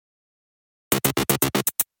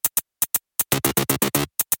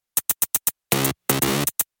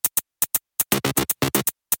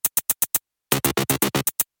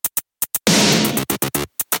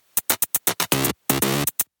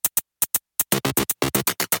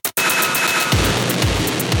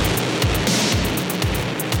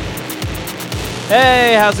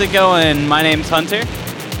Hey, how's it going? My name's Hunter.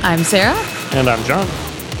 I'm Sarah. And I'm John.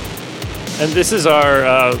 And this is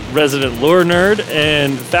our resident lore nerd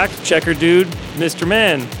and fact checker dude, Mr.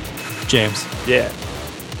 Man. James. Yeah.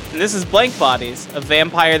 And this is Blank Bodies, a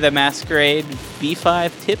Vampire the Masquerade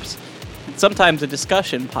B5 tips, and sometimes a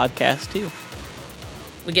discussion podcast, too.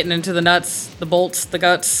 We're getting into the nuts, the bolts, the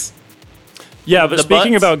guts. Yeah, but The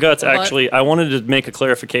speaking butts? about guts, The butt? actually, I wanted to make a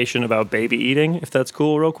clarification about baby eating, if that's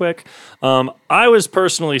cool, real quick. I was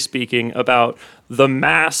personally speaking about the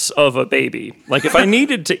mass of a baby. Like, if I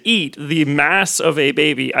needed to eat the mass of a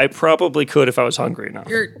baby, I probably could if I was hungry enough.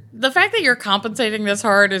 The fact that you're compensating this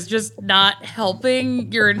hard is just not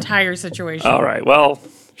helping your entire situation. All right, well,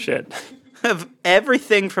 shit. Of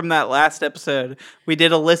everything from that last episode, we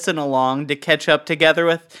did a listen along to catch up together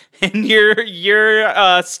with, and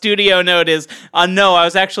your studio note is, no, I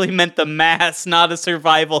was actually meant the mass, not a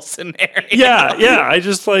survival scenario. Yeah, I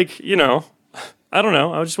just I don't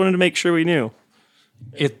know. I just wanted to make sure we knew.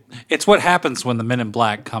 It's what happens when the Men in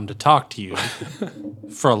Black come to talk to you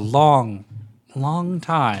for a long, long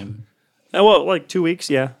time. Well, like 2 weeks,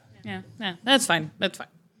 yeah. Yeah, that's fine. That's fine.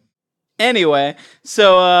 Anyway,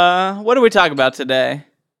 so what are we talking about today?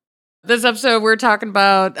 This episode, we're talking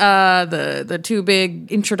about the two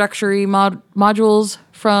big introductory modules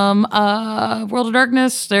from World of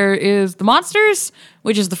Darkness. There is the Monsters,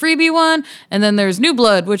 which is the freebie one, and then there's New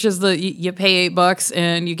Blood, which is the you pay $8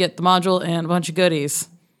 and you get the module and a bunch of goodies.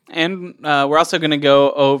 And we're also going to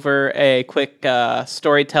go over a quick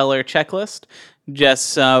storyteller checklist, just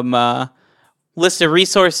some list of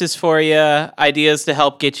resources for you, ideas to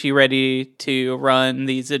help get you ready to run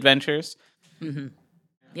these adventures. Mm-hmm.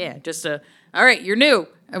 Yeah, just all right, you're new.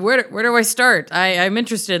 Where do I start? I'm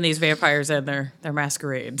interested in these vampires and their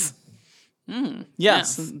masquerades.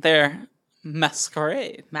 Yes, they're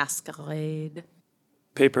masquerade. Masquerade.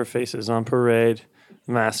 Paper faces on parade,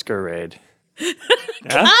 masquerade.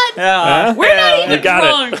 Yeah. We're not even You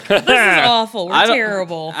got drunk. it. This is awful. We're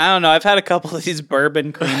terrible. I don't know. I've had a couple of these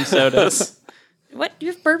bourbon cream sodas. What? You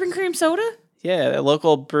have bourbon cream soda? Yeah, the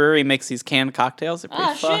local brewery makes these canned cocktails. They're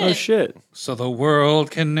pretty fun. Oh, shit. So the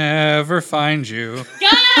world can never find you.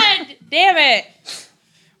 God damn it.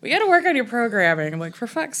 We got to work on your programming. Like, for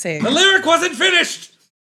fuck's sake. The lyric wasn't finished!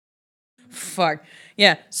 Fuck.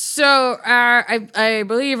 Yeah. So, I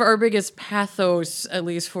believe our biggest pathos, at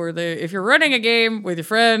least for if you're running a game with your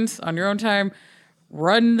friends on your own time,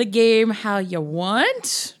 run the game how you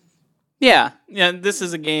want. Yeah, this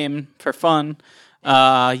is a game for fun.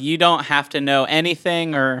 You don't have to know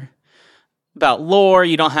anything or about lore.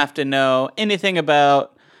 You don't have to know anything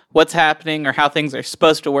about what's happening or how things are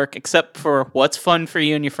supposed to work, except for what's fun for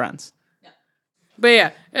you and your friends. But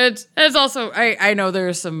yeah, it's also, I know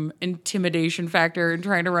there's some intimidation factor in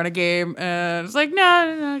trying to run a game. It's like,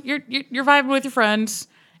 no, you're vibing with your friends.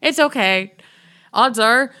 It's okay. Odds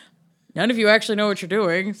are, none of you actually know what you're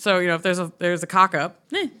doing. So, if there's a cock up,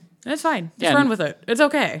 that's fine. Just run with it. It's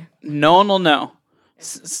okay. No one will know.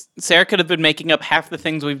 Sarah could have been making up half the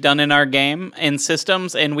things we've done in our game in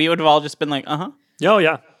systems, and we would have all just been like, uh-huh. Oh,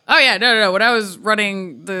 yeah. Oh, yeah, no. When I was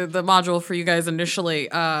running the module for you guys initially,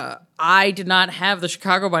 I did not have the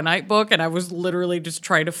Chicago by Night book, and I was literally just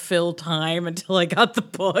trying to fill time until I got the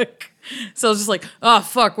book. So I was just like, oh,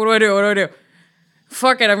 fuck, what do I do?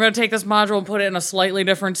 Fuck it, I'm going to take this module and put it in a slightly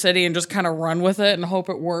different city and just kind of run with it and hope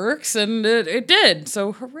it works. And it did,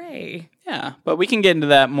 so hooray. Yeah, but we can get into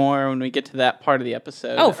that more when we get to that part of the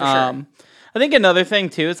episode. Oh, for sure. I think another thing,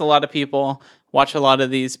 too, is a lot of people watch a lot of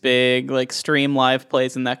these big, stream live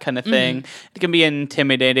plays and that kind of thing. It can be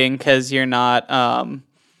intimidating because you're not...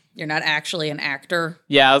 You're not actually an actor.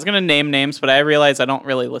 Yeah, I was going to name names, but I realize I don't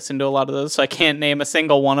really listen to a lot of those, so I can't name a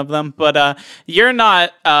single one of them. But you're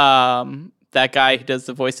not that guy who does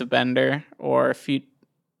the voice of Bender, or if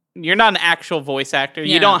you're not an actual voice actor.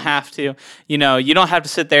 Yeah. You don't have to, you don't have to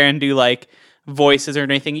sit there and do voices or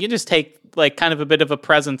anything. You just take kind of a bit of a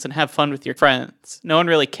presence and have fun with your friends. No one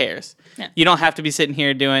really cares. Yeah. You don't have to be sitting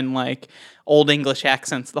here doing old English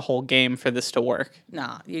accents the whole game for this to work.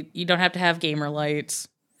 Nah, you don't have to have gamer lights.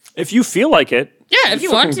 If you feel like it. Yeah, if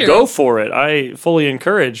you want to. Go for it. I fully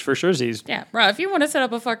encourage, for sure. Yeah, bro, if you want to set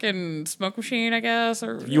up a fucking smoke machine, I guess,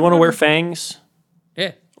 or... You want to wear fangs?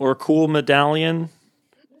 Yeah. Or a cool medallion?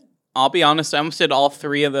 I'll be honest, I almost did all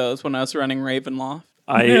three of those when I was running Ravenloft.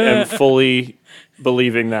 I am fully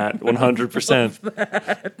believing that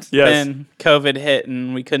 100%. Yes. Then COVID hit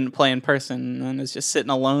and we couldn't play in person, and it's just sitting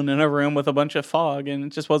alone in a room with a bunch of fog, and it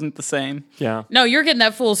just wasn't the same. Yeah. No, you're getting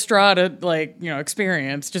that full Strahd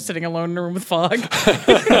experience, just sitting alone in a room with fog.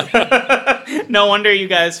 No wonder you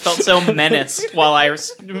guys felt so menaced while I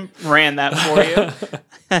ran that for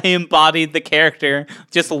you. I embodied the character,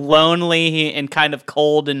 just lonely and kind of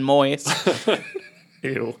cold and moist.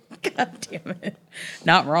 Ew. God damn it.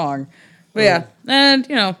 Not wrong. But yeah,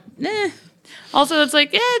 and Also, it's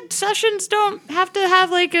like, sessions don't have to have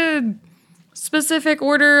like a specific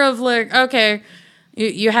order of like, okay,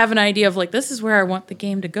 you have an idea of like, this is where I want the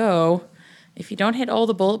game to go. If you don't hit all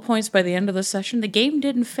the bullet points by the end of the session, the game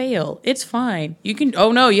didn't fail. It's fine. You can,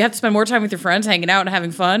 oh no, you have to spend more time with your friends hanging out and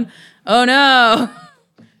having fun. Oh no.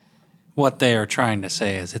 What they are trying to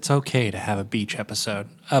say is it's okay to have a beach episode.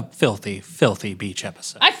 A filthy, filthy beach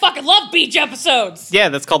episode. I fucking love beach episodes. Yeah,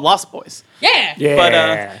 that's called Lost Boys. Yeah. Yeah.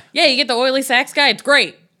 But, Yeah, you get the oily sax guy. It's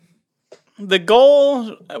great. The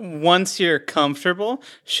goal, once you're comfortable,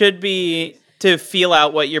 should be to feel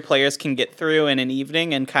out what your players can get through in an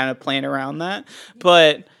evening and kind of plan around that.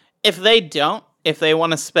 But if they don't, if they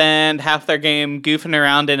want to spend half their game goofing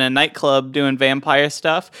around in a nightclub doing vampire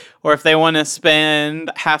stuff, or if they want to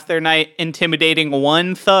spend half their night intimidating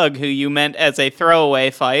one thug who you meant as a throwaway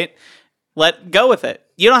fight, let go with it.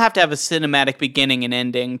 You don't have to have a cinematic beginning and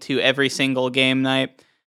ending to every single game night.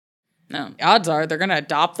 No. Odds are they're going to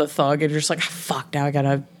adopt the thug and you're just like, fuck, now I got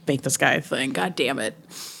to make this guy a thing. God damn it.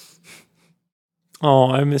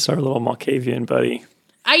 Oh, I miss our little Malkavian buddy.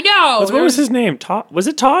 I know. What was his name? Was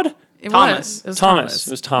it Todd? It Thomas. was Thomas.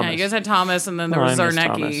 It was Thomas. Yeah, you guys had Thomas, and then there Oh, was I miss Zarnecki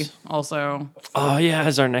Thomas. also. Oh, yeah,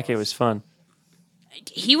 Zarnecki was fun.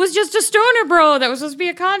 He was just a stoner bro that was supposed to be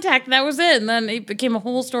a contact, and that was it. And then it became a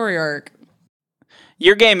whole story arc.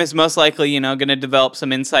 Your game is most likely, going to develop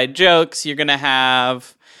some inside jokes. You're going to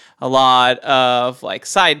have a lot of like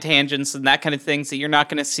side tangents and that kind of things that you're not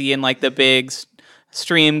going to see in like the big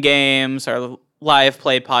stream games or live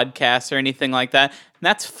play podcasts or anything like that. And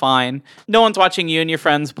that's fine. No one's watching you and your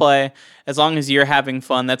friends play. As long as you're having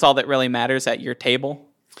fun, that's all that really matters at your table.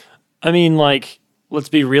 I mean, like, let's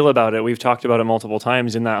be real about it. We've talked about it multiple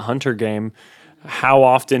times in that Hunter game. How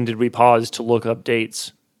often did we pause to look up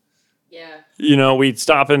dates? Yeah. We'd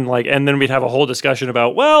stop and then we'd have a whole discussion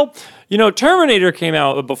about, Terminator came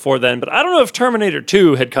out before then, but I don't know if Terminator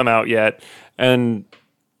 2 had come out yet. And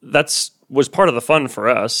was part of the fun for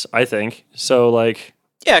us, I think. So, like...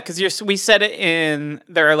 Yeah, because we said it in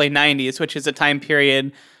the early 90s, which is a time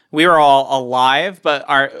period we were all alive, but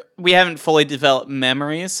we haven't fully developed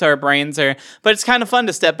memories, so our brains are... But it's kind of fun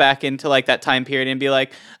to step back into like that time period and be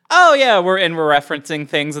like, oh yeah, we're referencing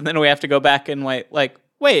things, and then we have to go back and wait,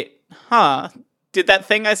 did that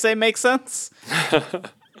thing I say make sense?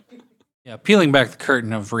 Yeah, peeling back the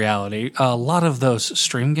curtain of reality, a lot of those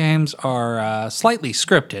stream games are slightly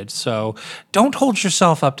scripted, so don't hold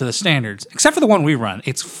yourself up to the standards. Except for the one we run,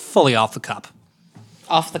 it's fully off the cup.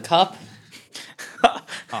 Off the cup?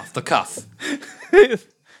 Off the cuff.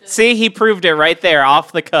 See, he proved it right there,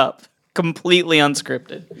 off the cup. Completely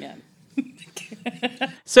unscripted. Yeah.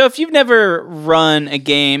 So if you've never run a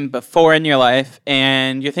game before in your life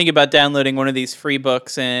and you're thinking about downloading one of these free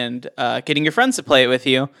books and getting your friends to play it with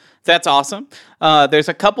you, that's awesome. There's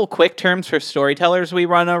a couple quick terms for storytellers we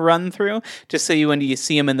want to run through, just so when you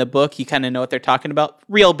see them in the book, you kind of know what they're talking about.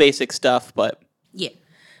 Real basic stuff, but... Yeah.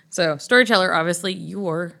 So, storyteller, obviously,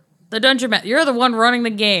 you're the dungeon master. You're the one running the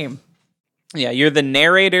game. Yeah, you're the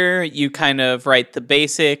narrator. You kind of write the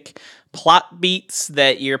basic plot beats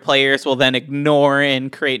that your players will then ignore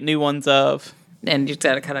and create new ones of. And you just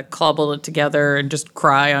gotta kind of cobble it together and just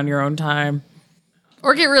cry on your own time.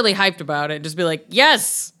 Or get really hyped about it. Just be like,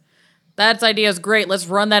 yes! That idea's great. Let's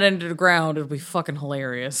run that into the ground. It'll be fucking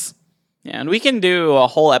hilarious. Yeah, and we can do a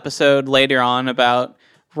whole episode later on about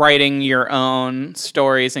writing your own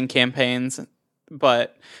stories and campaigns.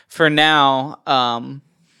 But for now,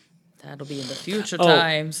 that'll be in the future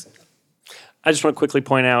times. I just want to quickly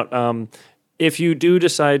point out, if you do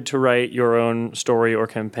decide to write your own story or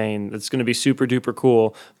campaign, that's going to be super duper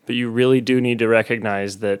cool, but you really do need to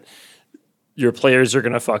recognize that your players are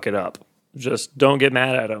going to fuck it up. Just don't get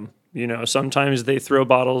mad at them. Sometimes they throw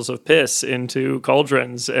bottles of piss into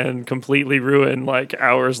cauldrons and completely ruin like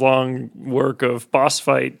hours long work of boss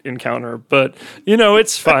fight encounter. But,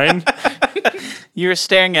 it's fine. You were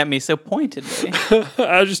staring at me so pointedly.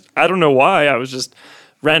 I don't know why. I was just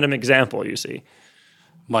random example, you see.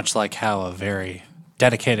 Much like how a very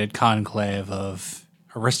dedicated conclave of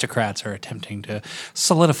aristocrats are attempting to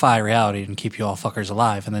solidify reality and keep you all fuckers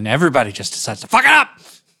alive, and then everybody just decides to fuck it up!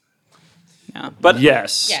 Yeah, but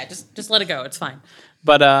Yes. Yeah, just let it go. It's fine.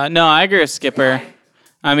 But no, I agree with Skipper.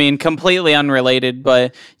 I mean, completely unrelated,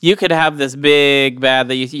 but you could have this big bad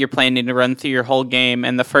that you're planning to run through your whole game,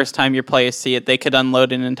 and the first time your players see it, they could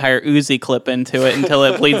unload an entire Uzi clip into it until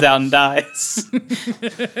it bleeds out and dies.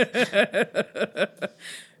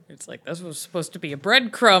 It's like, this was supposed to be a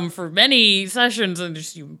breadcrumb for many sessions, and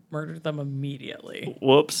just you murdered them immediately.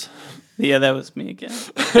 Whoops. Yeah, that was me again.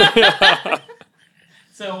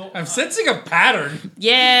 So I'm sensing a pattern.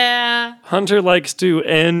 Yeah. Hunter likes to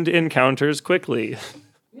end encounters quickly.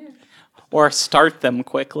 or start them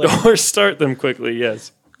quickly. Or start them quickly,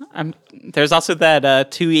 yes. There's also that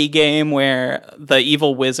 2E game where the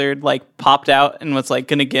evil wizard like popped out and was like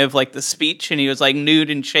gonna give like the speech, and he was like nude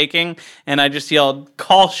and shaking, and I just yelled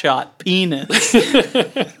 "call shot penis."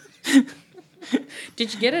 Did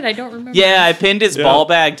you get it? I don't remember. Yeah, I pinned his ball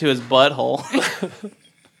bag to his butthole.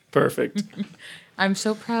 Perfect. I'm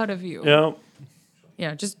so proud of you. Yeah.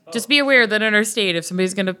 Yeah, just be aware that in our state, if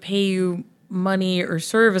somebody's going to pay you money or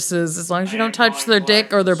services, as long as you don't touch their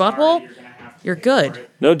dick or their butthole, you're good.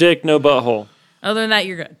 No dick, no butthole. Other than that,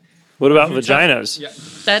 you're good. What about vaginas?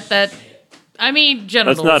 I mean,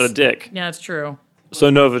 genitals. That's not a dick. Yeah, it's true.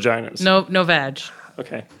 So no vaginas. No vag.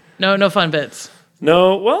 Okay. No fun bits.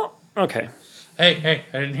 No, well, okay. Hey,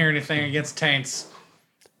 I didn't hear anything against taints.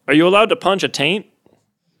 Are you allowed to punch a taint?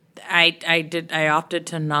 I opted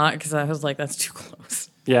to not because I was like, that's too close.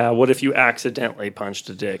 Yeah, what if you accidentally punched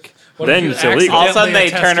a dick? What Then if you it's illegal. All of a sudden, they Definitely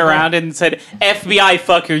a turn testicle. around and said, "FBI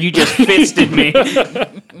fucker, you just fisted me."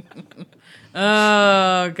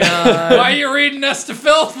 Oh, God. Why are you reading us to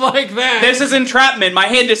filth like that? This is entrapment. My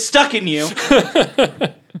hand is stuck in you.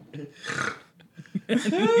 It's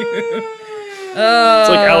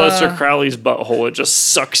like Aleister Crowley's butthole. It just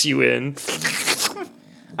sucks you in.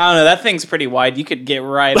 I don't know. That thing's pretty wide. You could get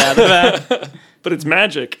right out of that. But it's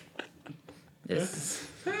magic.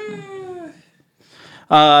 The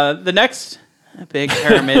next big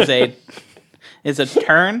term is a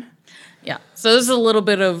turn. Yeah. So this is a little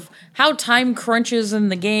bit of how time crunches in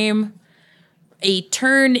the game. A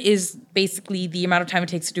turn is basically the amount of time it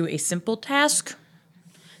takes to do a simple task.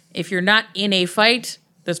 If you're not in a fight,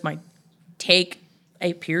 this might take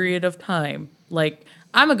a period of time. Like,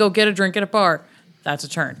 I'm going to go get a drink at a bar. That's a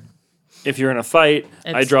turn. If you're in a fight, I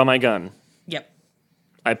It's- draw my gun. Yep.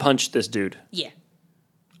 I punch this dude. Yeah.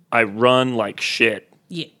 I run like shit.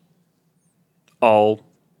 Yeah. All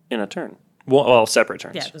in a turn. Well, separate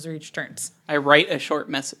turns. Yeah, those are each turns. I write a short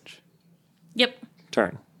message. Yep.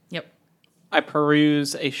 Turn. Yep. I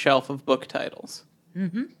peruse a shelf of book titles.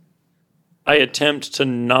 I attempt to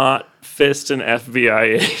not fist an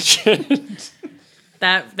FBI agent.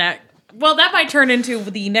 That might turn into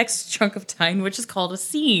the next chunk of time, which is called a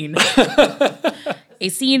scene. A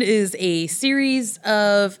scene is a series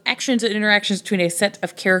of actions and interactions between a set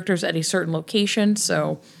of characters at a certain location.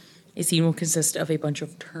 So a scene will consist of a bunch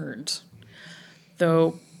of turns.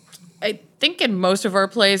 Though I think in most of our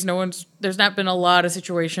plays, there's not been a lot of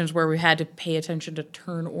situations where we had to pay attention to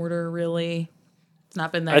turn order, really. It's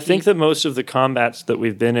not been that I think deep. that most of the combats that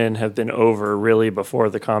we've been in have been over really before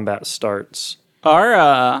the combat starts.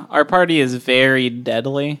 Our party is very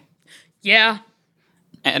deadly, Yeah.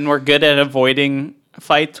 and we're good at avoiding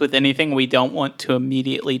fights with anything we don't want to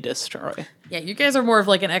immediately destroy. Yeah, you guys are more of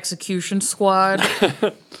like an execution squad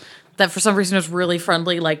that for some reason is really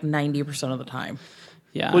friendly like 90% of the time.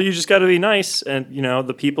 Yeah. Well, you just got to be nice, and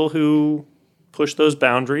the people who push those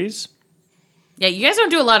boundaries. Yeah, you guys don't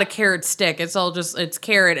do a lot of carrot stick. It's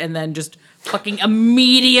carrot and then just fucking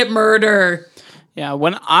immediate murder. Yeah,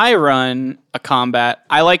 when I run a combat,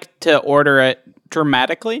 I like to order it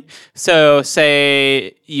dramatically. So,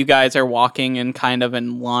 say you guys are walking in kind of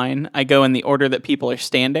in line, I go in the order that people are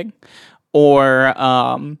standing. Or,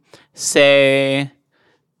 say,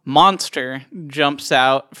 monster jumps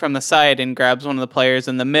out from the side and grabs one of the players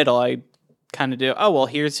in the middle. I kind of do,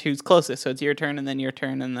 here's who's closest. So it's your turn and then your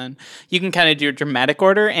turn. And then you can kind of do a dramatic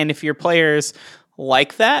order. And if your players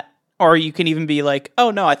like that, or you can even be like, oh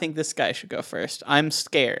no, I think this guy should go first. I'm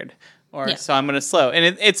scared. Or so I'm going to slow.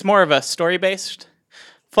 And it's more of a story-based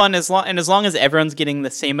fun as long as everyone's getting the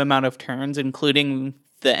same amount of turns, including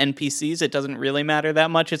the NPCs, it doesn't really matter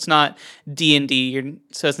that much. It's not D&D,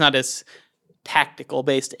 so it's not as tactical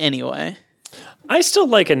based anyway. I still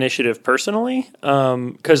like initiative personally,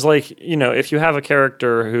 because if you have a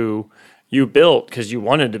character who you built because you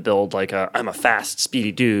wanted to build I'm a fast,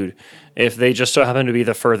 speedy dude, if they just so happen to be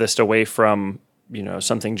the furthest away from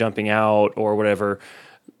something jumping out or whatever,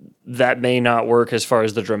 that may not work as far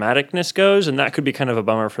as the dramaticness goes, and that could be kind of a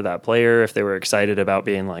bummer for that player if they were excited about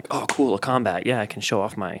being like, oh, cool, a combat. Yeah, I can show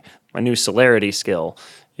off my new celerity skill,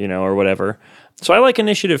 or whatever. So I like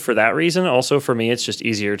initiative for that reason. Also, for me, it's just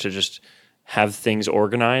easier to just have things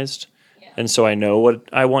organized, and so I know what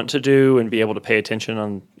I want to do and be able to pay attention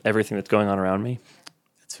on everything that's going on around me.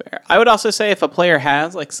 That's fair. I would also say if a player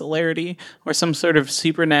has like celerity or some sort of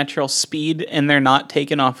supernatural speed and they're not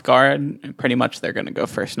taken off guard, pretty much they're going to go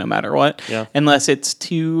first no matter what. Yeah. Unless it's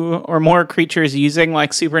 2 or more creatures using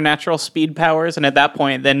like supernatural speed powers. And at that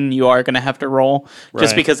point, then you are going to have to roll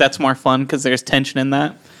just Right. because that's more fun because there's tension in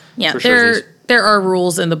that. Yeah, For sure. there are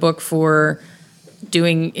rules in the book for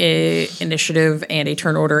doing a initiative and a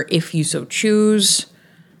turn order if you so choose.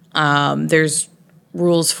 There's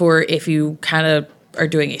rules for if you kind of are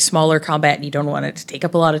doing a smaller combat and you don't want it to take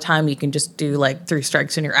up a lot of time, you can just do like 3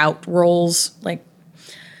 strikes and you're out rolls, like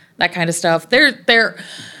that kind of stuff. There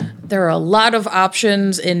are a lot of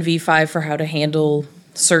options in V5 for how to handle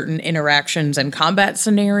certain interactions and combat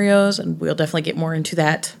scenarios, and we'll definitely get more into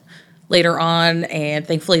that later on. And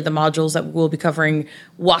thankfully, the modules that we'll be covering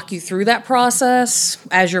walk you through that process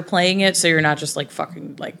as you're playing it, so you're not just like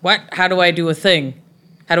fucking like, what? How do I do a thing?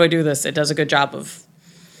 How do I do this? It does a good job of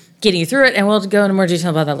getting you through it, and we'll go into more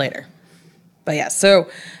detail about that later. But yeah, so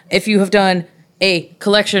if you have done a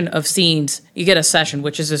collection of scenes, you get a session,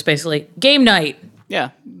 which is just basically game night.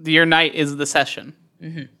 Yeah. Your night is the session.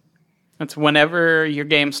 Mm-hmm. That's whenever your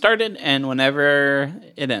game started and whenever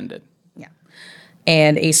it ended. Yeah.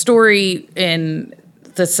 And a story in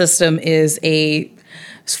the system is a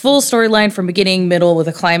full storyline from beginning, middle, with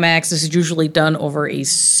a climax. This is usually done over a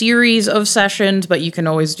series of sessions, but you can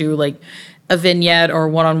always do like a vignette or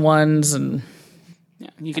one-on-ones and Yeah,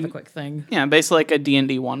 you have a can. quick thing. Yeah, basically like a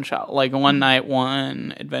D&D one shot, like one night,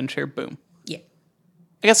 one adventure, boom. Yeah.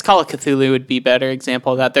 I guess Call of Cthulhu would be a better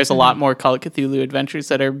example of that. There's a lot more Call of Cthulhu adventures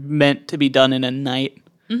that are meant to be done in a night.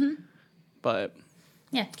 Mm-hmm. But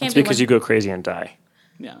Yeah. It's because you go crazy and die.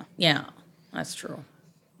 yeah, Yeah, that's true.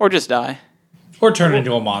 or just die. Or turn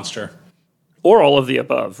into a monster. Or all of the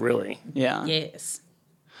above, really. Yeah. Yes.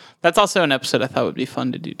 That's also an episode I thought would be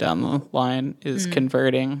fun to do down the line is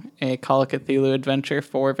converting a Call of Cthulhu adventure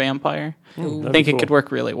for vampire. I That'd think be it could cool.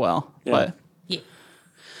 work really well. Yeah. But Yeah.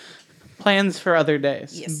 plans for other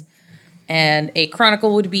days. Yes. And a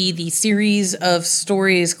chronicle would be the series of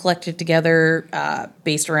stories collected together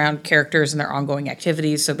based around characters and their ongoing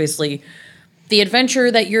activities. So basically, the adventure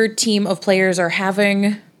that your team of players are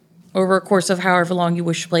having over a course of however long you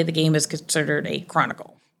wish to play the game is considered a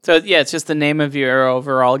chronicle. So yeah, it's just the name of your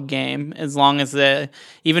overall game. As long as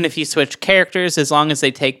even if you switch characters, as long as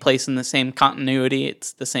they take place in the same continuity,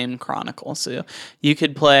 it's the same chronicle. So you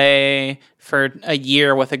could play for a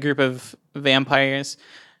year with a group of vampires,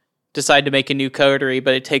 decide to make a new coterie,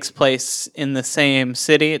 but it takes place in the same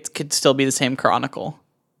city. It could still be the same chronicle.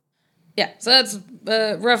 Yeah, so that's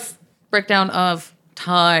a rough breakdown of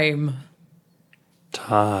time.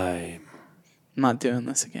 Time. I'm not doing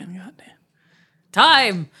this again. Goddamn.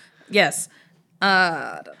 Time! Yes.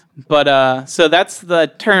 But so that's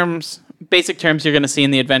the terms, basic terms you're going to see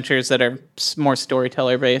in the adventures that are more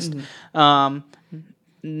storyteller based.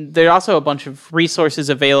 There are also a bunch of resources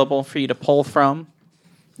available for you to pull from.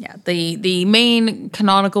 Yeah, the main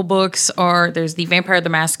canonical books are there's the Vampire the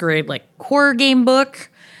Masquerade like horror game book.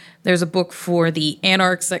 There's a book for the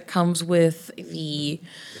Anarchs that comes with the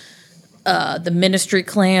Ministry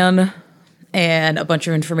clan and a bunch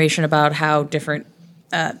of information about how different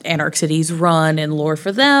Anarch cities run and lore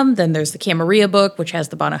for them. Then there's the Camarilla book, which has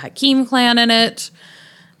the Banu Hakim clan in it,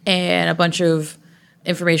 and a bunch of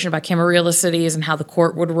information about Camarilla cities and how the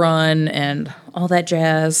court would run and all that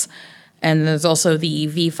jazz. And there's also the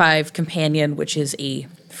V5 Companion, which is a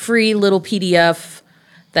free little PDF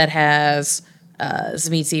that has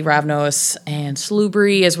Tzimisce, Ravnos, and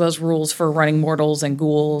Slubri, as well as rules for running mortals and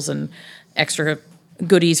ghouls and extra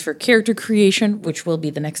goodies for character creation, which will be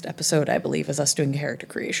the next episode, I believe, is us doing character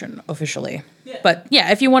creation officially. Yeah. But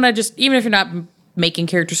yeah, if you want to just, even if you're not making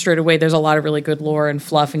characters straight away, there's a lot of really good lore and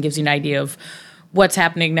fluff and gives you an idea of what's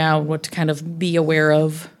happening now and what to kind of be aware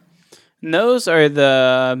of. And those are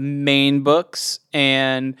the main books,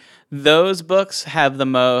 and those books have the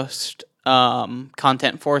most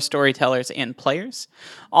content for storytellers and players.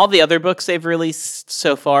 All the other books they've released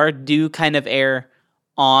so far do kind of err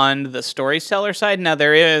on the storyteller side. Now,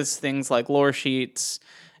 there is things like lore sheets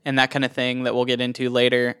and that kind of thing that we'll get into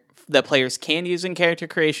later that players can use in character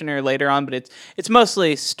creation or later on, but it's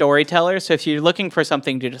mostly storytellers. So if you're looking for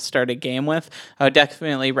something to just start a game with, I would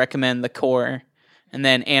definitely recommend the core and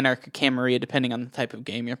then Anarch or Camarilla, depending on the type of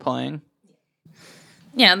game you're playing.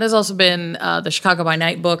 Yeah, there's also been the Chicago by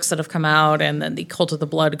Night books that have come out, and then the Cult of the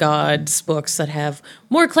Blood Gods books that have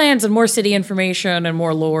more clans and more city information and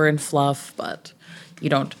more lore and fluff, but you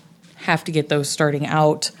don't have to get those starting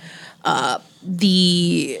out.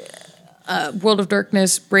 The World of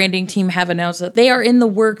Darkness branding team have announced that they are in the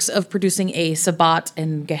works of producing a Sabbat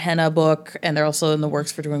and Gehenna book, and they're also in the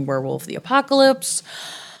works for doing Werewolf the Apocalypse.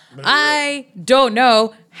 I don't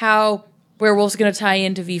know how Werewolf's going to tie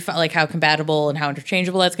into V5, like how compatible and how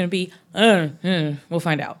interchangeable that's going to be. We'll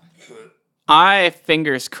find out. I,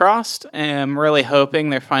 fingers crossed, am really hoping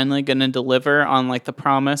they're finally going to deliver on like the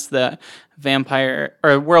promise that Vampire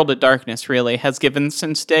or World of Darkness really has given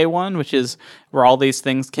since day one, which is where all these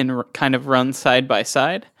things can kind of run side by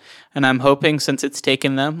side. And I'm hoping, since it's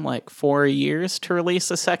taken them like 4 years to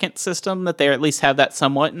release a second system, that they at least have that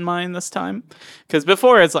somewhat in mind this time. Because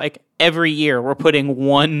before, it's like every year we're putting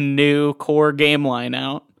one new core game line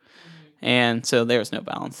out. And so there's no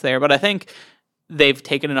balance there. But I think they've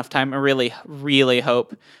taken enough time. I really, really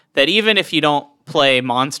hope that even if you don't play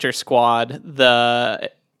Monster Squad,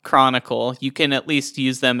 the Chronicle, you can at least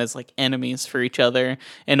use them as like enemies for each other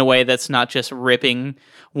in a way that's not just ripping.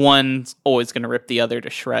 One's always going to rip the other to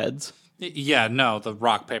shreds. Yeah, no, the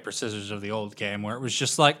rock, paper, scissors of the old game where it was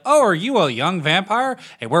just like, oh, are you a young vampire?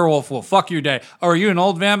 A werewolf will fuck your day. Oh, are you an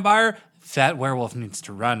old vampire? That werewolf needs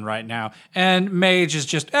to run right now. And mage is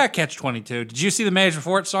just, catch 22. Did you see the mage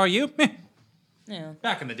before it saw you? Yeah.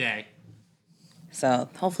 Back in the day. So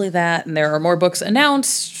hopefully that, and there are more books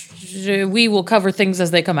announced. We will cover things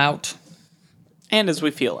as they come out. And as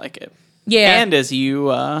we feel like it. Yeah. And as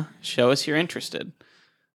you show us you're interested.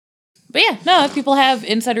 But yeah, no, if people have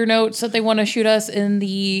insider notes that they want to shoot us in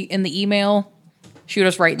the email, shoot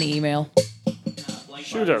us right in the email.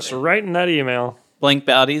 Shoot us right in that email.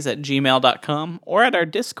 blankbodies@gmail.com or at our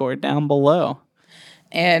Discord down below.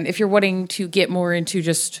 And if you're wanting to get more into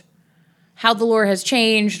just how the lore has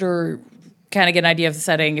changed or kind of get an idea of the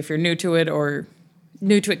setting, if you're new to it or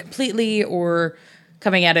new to it completely or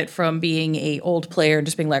coming at it from being a old player and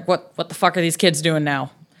just being like, what the fuck are these kids doing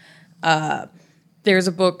now? There's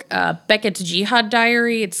a book, Beckett's Jihad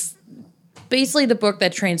Diary. It's basically the book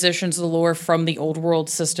that transitions the lore from the old world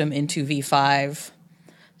system into V5.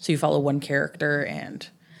 So you follow one character and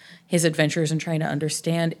his adventures in trying to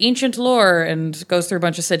understand ancient lore and goes through a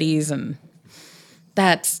bunch of cities, and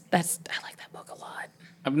that's I like that book a lot.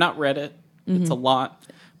 I've not read it. It's a lot.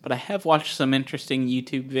 But I have watched some interesting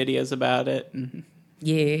YouTube videos about it.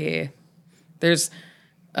 Yeah. There's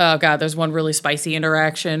one really spicy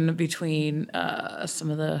interaction between some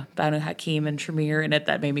of the Banu Hakim and Tremere in it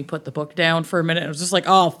that made me put the book down for a minute. I was just like,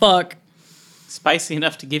 oh, fuck. Spicy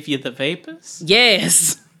enough to give you the vapors?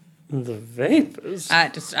 Yes. The vapors? I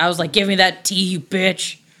was like, give me that tea, you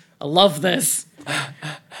bitch. I love this. I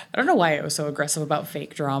don't know why I was so aggressive about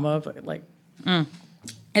fake drama, but like,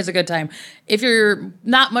 it's a good time. If you're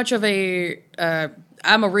not much of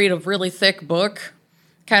I'm a read a really thick book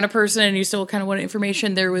kind of person and you still kind of want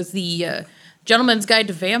information, there was the Gentleman's Guide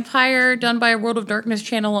to Vampire done by a World of Darkness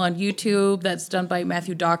channel on YouTube that's done by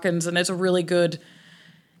Matthew Dawkins, and it's a really good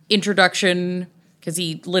introduction because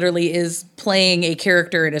he literally is playing a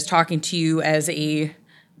character and is talking to you as a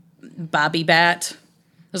Bobby Bat.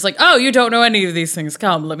 It's like, oh, you don't know any of these things.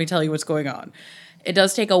 Come, let me tell you what's going on. It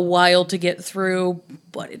does take a while to get through,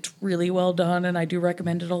 but it's really well done, and I do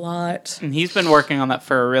recommend it a lot. And he's been working on that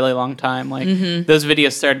for a really long time. Like, those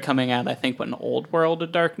videos started coming out, I think, when Old World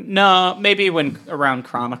of Dark... No, maybe when around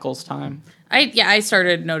Chronicles time. I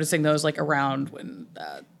started noticing those, like, around when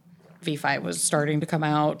V5 was starting to come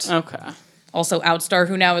out. Okay. Also, Outstar,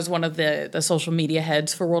 who now is one of the social media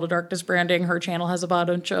heads for World of Darkness branding, her channel has a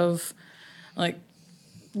bunch of, like,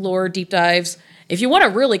 lore deep dives. If you want a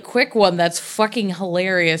really quick one that's fucking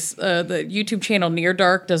hilarious, the YouTube channel Near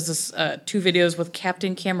Dark does this 2 videos with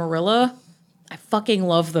Captain Camarilla. I fucking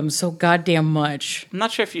love them so goddamn much. I'm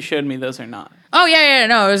not sure if you showed me those or not. Oh, yeah,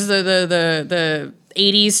 no, it was the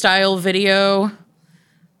 80s style video.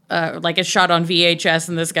 Like it's shot on VHS,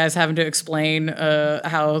 and this guy's having to explain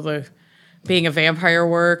how being a vampire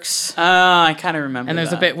works. I kind of remember. And there's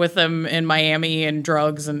that. a bit with them in Miami and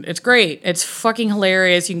drugs, and it's great. It's fucking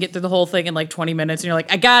hilarious. You can get through the whole thing in like 20 minutes, and you're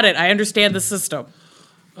like, I got it. I understand the system.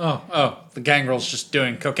 Oh, the gangrel's just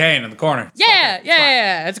doing cocaine in the corner.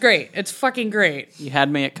 Yeah. It's great. It's fucking great. You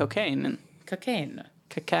had me at cocaine. Cocaine.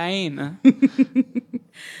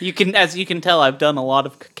 As you can tell, I've done a lot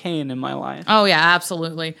of cocaine in my life. Oh, yeah,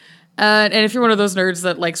 absolutely. And if you're one of those nerds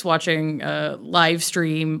that likes watching live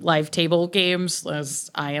table games, as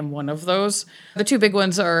I am one of those, the 2 big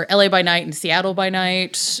ones are LA by Night and Seattle by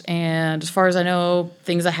Night. And as far as I know,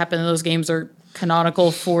 things that happen in those games are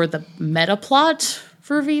canonical for the meta plot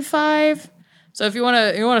for V5. So if you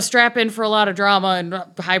want to strap in for a lot of drama and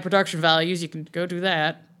high production values, you can go do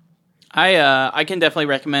that. I can definitely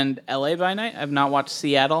recommend LA by Night. I've not watched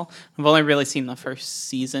Seattle. I've only really seen the first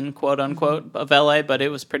season, quote unquote, of LA, but it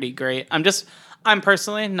was pretty great. I'm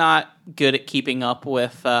personally not good at keeping up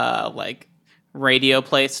with like radio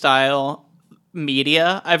play style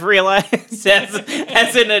media. I've realized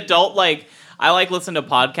as an adult, like I like listen to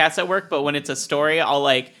podcasts at work, but when it's a story, I'll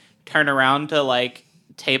like turn around to like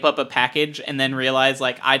tape up a package and then realize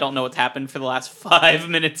like I don't know what's happened for the last 5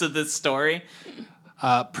 minutes of this story.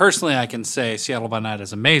 Personally, I can say Seattle by Night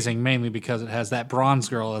is amazing, mainly because it has that bronze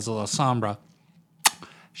girl as a La Sombra.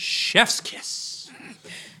 Chef's kiss.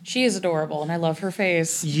 She is adorable, and I love her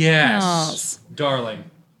face. Yes. Darling.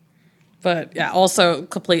 But yeah, also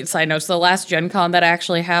complete side notes. The last Gen Con that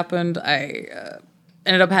actually happened, I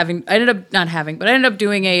ended up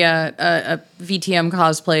doing a VTM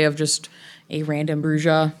cosplay of just a random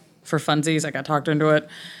Bruja for funsies. I got talked into it.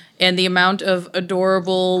 And the amount of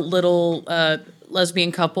adorable little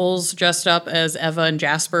lesbian couples dressed up as Eva and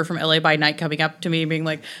Jasper from LA by Night coming up to me being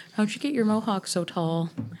like, how'd you get your mohawk so tall?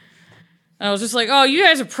 And I was just like, oh, you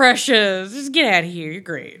guys are precious. Just get out of here. You're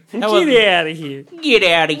great. Get out of here. Get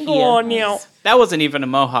out of here. Go on now. That wasn't even a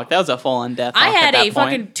mohawk. That was a full-on death hawk. I had at that a point.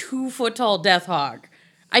 fucking 2-foot tall death hawk.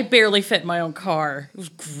 I barely fit in my own car. It was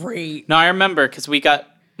great. No, I remember because we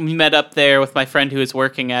met up there with my friend who was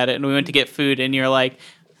working at it, and we went to get food, and you're like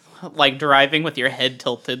driving with your head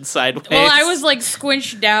tilted sideways. Well, I was like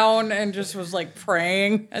squinched down and just was like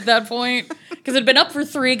praying at that point because it'd been up for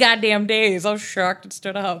 3 goddamn days. I was shocked it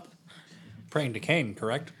stood up. Praying to Cain,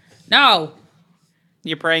 correct? No.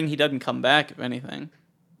 You're praying he doesn't come back, if anything.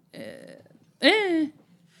 I mean,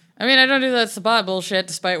 I don't do that Sabat bullshit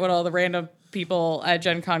despite what all the random people at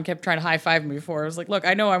Gen Con kept trying to high-five me for. I was like, look,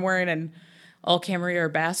 I know I'm wearing an All Camarilla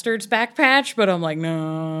Bastards back patch, but I'm like,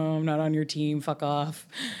 no, I'm not on your team. Fuck off.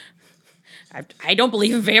 I don't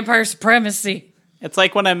believe in vampire supremacy. It's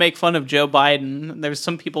like when I make fun of Joe Biden. There's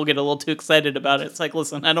some people get a little too excited about it. It's like,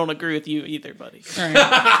 listen, I don't agree with you either, buddy.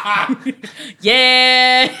 Right.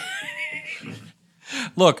 Yeah.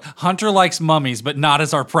 Look, Hunter likes mummies, but not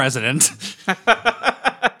as our president.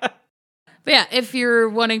 But yeah, if you're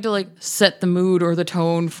wanting to like set the mood or the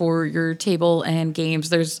tone for your table and games,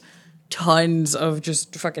 there's tons of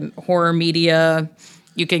just fucking horror media.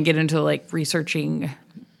 You can get into like researching,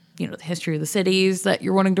 the history of the cities that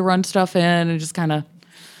you're wanting to run stuff in and just kind of,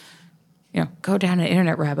 go down an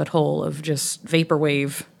internet rabbit hole of just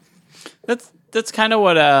vaporwave. That's kind of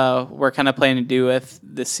what we're kind of planning to do with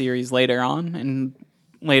this series later on in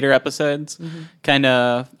later episodes. Mm-hmm. Kind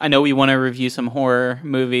of, I know we want to review some horror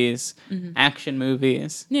movies, action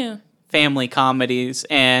movies, Yeah. family comedies,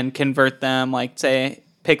 and convert them, like say,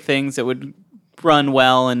 pick things that would run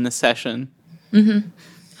well in the session. Mm-hmm.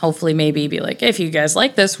 Hopefully maybe be like, if you guys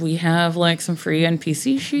like this, we have like some free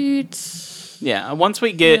NPC sheets. Yeah, once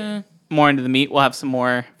we get more into the meat, we'll have some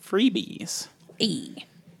more freebies. Hey,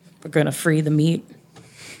 we're going to free the meat.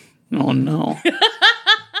 Oh, no.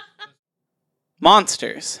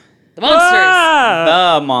 Monsters. The monsters.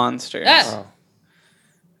 The monsters.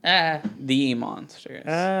 The monsters.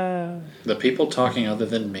 The people talking other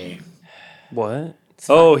than me. What?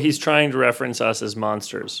 Oh, he's trying to reference us as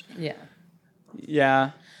monsters. Yeah.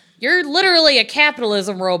 Yeah. You're literally a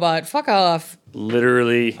capitalism robot. Fuck off.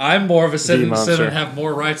 Literally. I'm more of a citizen monster. and have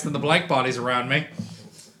more rights than the blank bodies around me.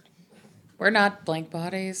 We're not blank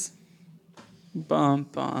bodies. Bum,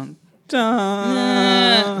 bum,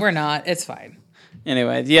 dun. We're not. It's fine.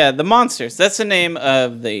 Anyways, yeah, The Monsters. That's the name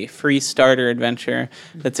of the free starter adventure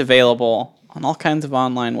that's available on all kinds of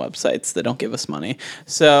online websites that don't give us money.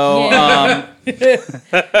 So,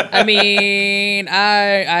 I mean,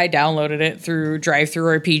 I downloaded it through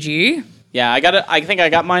DriveThruRPG. yeah, I think I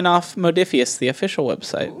got mine off Modifius, the official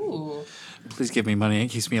website. Ooh. Please give me money. It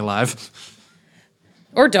keeps me alive.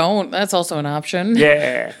 Or don't. That's also an option.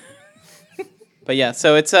 Yeah. But yeah,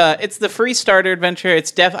 so it's the free starter adventure.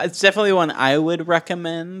 It's definitely one I would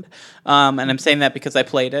recommend. And I'm saying that because I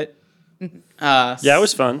played it. Yeah, it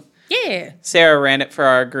was fun. Yeah. Sarah ran it for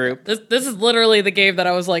our group. This is literally the game that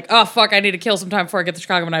I was like, oh, fuck, I need to kill some time before I get the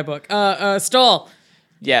Chicago Night book. Stall.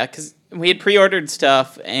 Yeah, because we had pre-ordered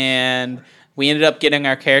stuff, and we ended up getting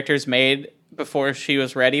our characters made before she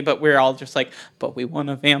was ready, but we were all just like, but we want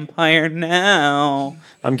a vampire now.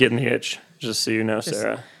 I'm getting the itch, just so you know,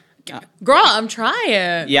 Sarah. Girl, I'm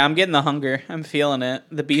trying. Yeah, I'm getting the hunger. I'm feeling it.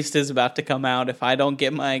 The beast is about to come out if I don't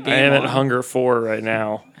get my game I am on. at Hunger 4 right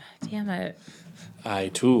now. Damn it. I,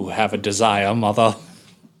 too, have a desire, mother.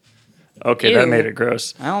 Okay, Ew. that made it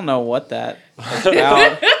gross. I don't know what that is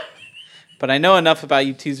about. But I know enough about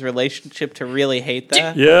you two's relationship to really hate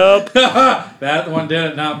that. Yep. That one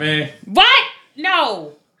did it, not me. What?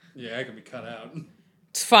 No. Yeah, I could be cut out.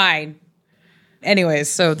 It's fine. Anyways,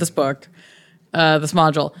 so this book, this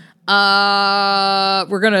module,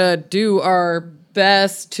 we're going to do our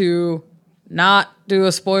best to not do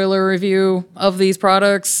a spoiler review of these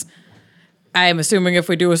products. I'm assuming if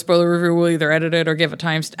we do a spoiler review, we'll either edit it or give a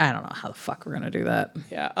timestamp. I don't know how the fuck we're gonna do that.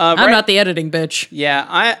 Yeah, I'm not the editing bitch. Yeah,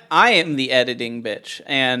 I am the editing bitch,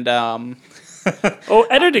 and Oh,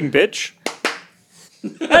 editing, bitch.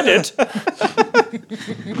 Edit.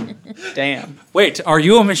 damn. Wait, are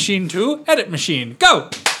you a machine too? Edit machine. Go.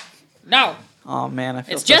 No, Oh man, I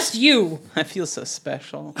feel it's just you. I feel so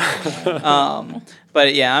special.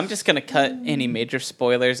 But yeah, I'm just gonna cut any major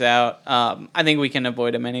spoilers out. I think we can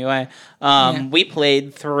avoid them anyway. We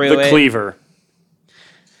played through The cleaver.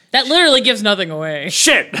 That literally gives nothing away.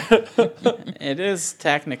 Shit. It is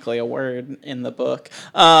technically a word in the book.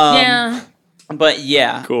 Yeah. But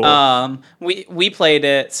yeah, Cool. we played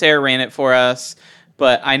it. Sarah ran it for us,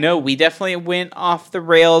 but I know we definitely went off the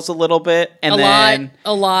rails a little bit, and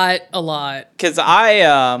A lot. because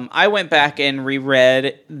I went back and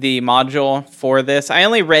reread the module for this. I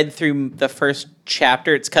only read through the first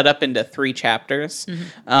chapter. It's cut up into 3 chapters,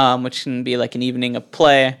 which can be like an evening of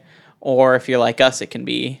play, or if you're like us, it can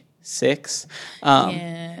be 6.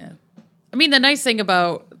 Yeah. I mean, the nice thing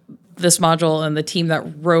about this module and the team that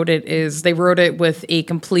wrote it is they wrote it with a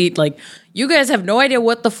complete, like, you guys have no idea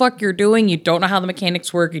what the fuck you're doing. You don't know how the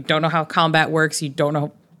mechanics work. You don't know how combat works. You don't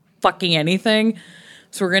know fucking anything.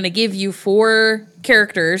 So we're going to give you 4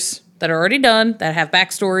 characters that are already done, that have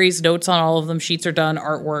backstories, notes on all of them, sheets are done,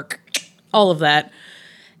 artwork, all of that.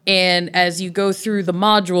 And as you go through the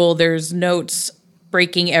module, there's notes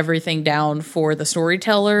breaking everything down for the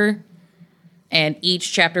storyteller. And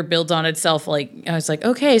each chapter builds on itself. Like, I was like,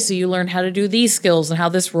 okay, so you learn how to do these skills and how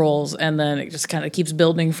this rolls. And then it just kind of keeps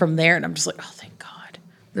building from there. And I'm just like, oh, thank God.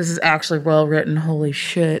 This is actually well written. Holy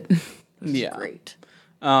shit. Yeah. Great.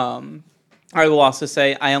 I will also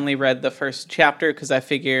say I only read the first chapter because I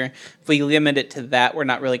figure if we limit it to that, we're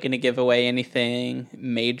not really going to give away anything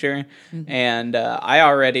major. And I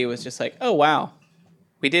already was just like, oh, wow.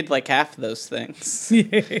 We did like half of those things.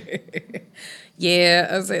 Yeah,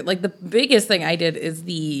 I was like the biggest thing I did is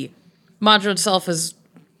the module itself is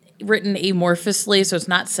written amorphously, so it's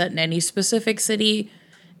not set in any specific city,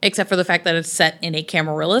 except for the fact that it's set in a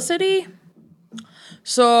Camarilla city.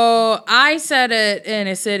 So I set it in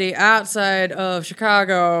a city outside of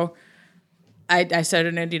Chicago. I set it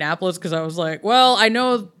in Indianapolis because I was like, well, I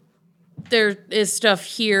know there is stuff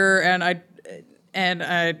here, and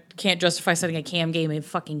I can't justify setting a cam game in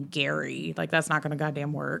fucking Gary. Like, that's not going to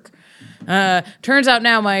goddamn work. Turns out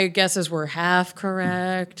now my guesses were half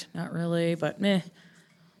correct. Not really, but meh.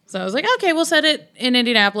 So I was like, okay, we'll set it in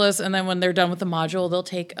Indianapolis, and then when they're done with the module, they'll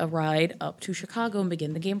take a ride up to Chicago and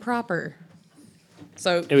begin the game proper.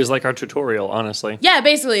 So It was like our tutorial, honestly. yeah,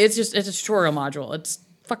 basically, it's a tutorial module. It's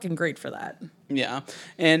fucking great for that. Yeah.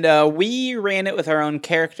 And we ran it with our own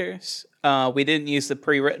characters. We didn't use the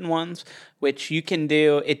pre-written ones, which you can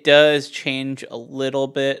do. It does change a little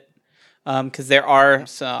bit because there are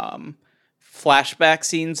some flashback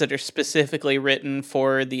scenes that are specifically written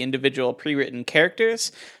for the individual pre-written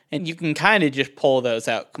characters, and you can kind of just pull those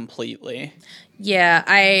out completely. Yeah,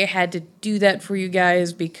 I had to do that for you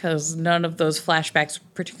guys because none of those flashbacks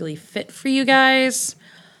particularly fit for you guys.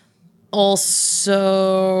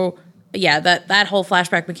 Also, yeah, that whole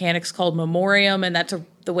flashback mechanic's called Memoriam, and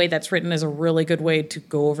the way that's written is a really good way to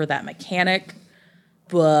go over that mechanic.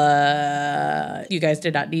 But you guys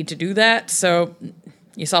did not need to do that, so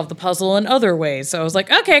you solved the puzzle in other ways. So I was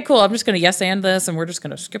like, okay, cool, I'm just going to yes and this, and we're just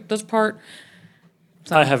going to skip this part.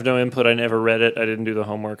 So, I have no input. I never read it. I didn't do the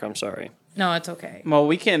homework. I'm sorry. no, it's okay. Well,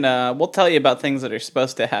 we can. We'll tell you about things that are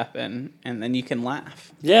supposed to happen, and then you can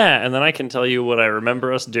laugh. Yeah, and then I can tell you what I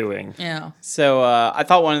remember us doing. Yeah. So I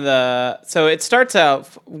thought So it starts out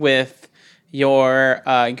with your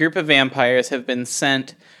group of vampires have been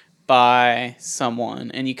sent by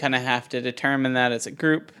someone, and you kind of have to determine that as a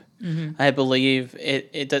group. Mm-hmm. I believe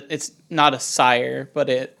it's not a sire, but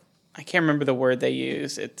I can't remember the word they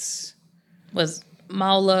use. Was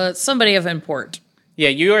Maula somebody of import? Yeah,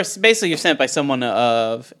 you're sent by someone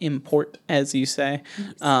of import, as you say,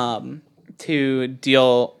 to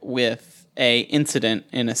deal with a incident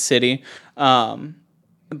in a city.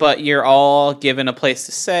 But you're all given a place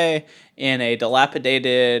to stay in a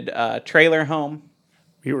dilapidated trailer home.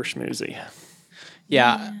 We were schmoozy.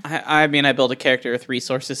 Yeah, I mean, I built a character with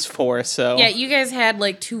resources for, so... Yeah, you guys had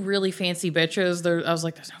like 2 really fancy bitches. I was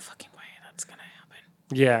like, there's no fucking way that's gonna happen.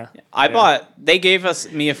 Yeah. They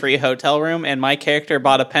gave me a free hotel room, and my character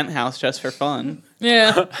bought a penthouse just for fun.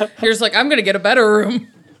 Yeah. You're just like, I'm gonna get a better room.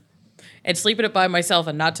 And sleep in it by myself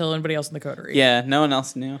and not tell anybody else in the coterie. Yeah, no one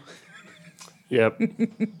else knew. Yep.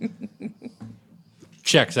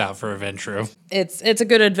 Checks out for Adventure. It's a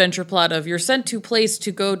good adventure plot of you're sent to place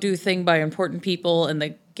to go do thing by important people, and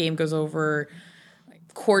the game goes over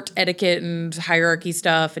court etiquette and hierarchy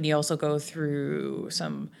stuff, and you also go through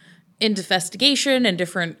some investigation and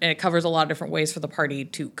it covers a lot of different ways for the party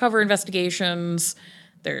to cover investigations.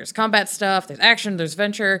 There's combat stuff, there's action, there's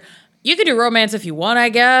adventure. You could do romance if you want, I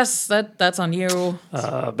guess. That's on you.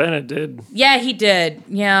 Bennett did. Yeah, he did.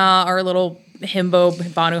 Yeah, our little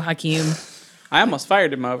himbo, Banu Hakim. I almost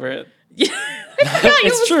fired him over it.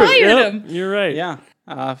 It's true. Him. You're right. Yeah.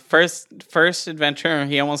 First adventure,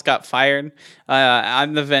 he almost got fired.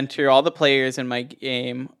 I'm the venture. All the players in my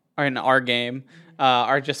game, or in our game,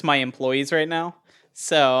 are just my employees right now.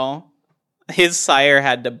 So his sire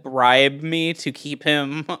had to bribe me to keep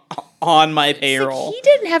him on my payroll. He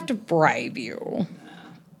didn't have to bribe you.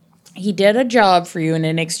 He did a job for you, and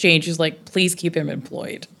in exchange, he's like, please keep him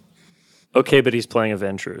employed. Okay, but he's playing a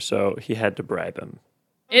venture, so he had to bribe him.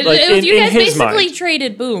 You in guys his basically mind.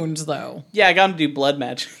 traded boons, though. Yeah, I got him to do blood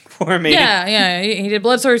magic for me. Yeah. He did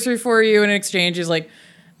blood sorcery for you, and in exchange, he's like,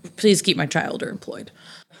 please keep my child employed.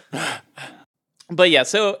 But yeah,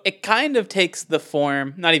 so it kind of takes the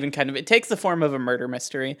form, not even kind of, it takes the form of a murder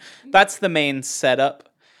mystery. That's the main setup.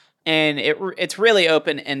 And it's really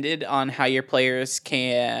open-ended on how your players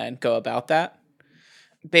can go about that.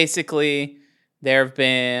 Basically, there have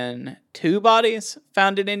been 2 bodies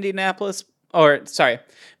found in Indianapolis.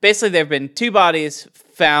 Basically, there have been 2 bodies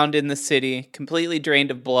found in the city, completely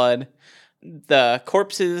drained of blood. The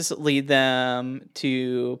corpses lead them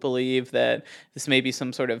to believe that this may be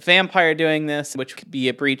some sort of vampire doing this, which could be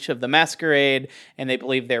a breach of the masquerade, and they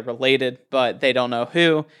believe they're related, but they don't know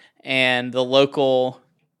who. And the local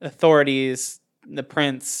authorities, the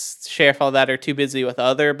prince, sheriff, all that, are too busy with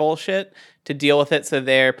other bullshit to deal with it, so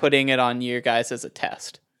they're putting it on you guys as a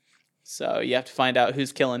test. So you have to find out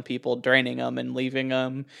who's killing people, draining them, and leaving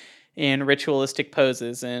them in ritualistic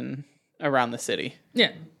poses around the city.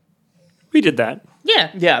 Yeah. We did that. Yeah.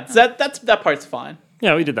 Yeah, that part's fine.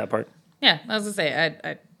 Yeah, we did that part. Yeah, I was gonna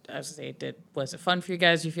say, was it fun for you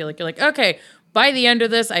guys? You feel like you're like, okay, by the end of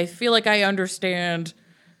this, I feel like I understand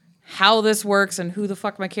how this works and who the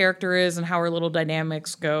fuck my character is and how our little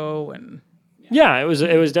dynamics go. And Yeah, it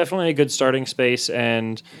was definitely a good starting space,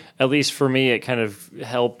 and at least for me, it kind of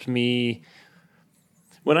helped me.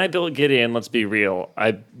 When I built Gideon, let's be real,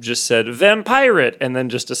 I just said vampirate and then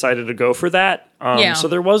just decided to go for that. So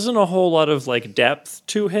there wasn't a whole lot of like depth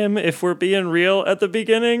to him, if we're being real at the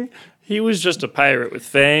beginning. He was just a pirate with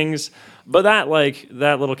fangs. But that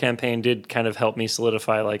little campaign did kind of help me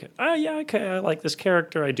solidify okay, I like this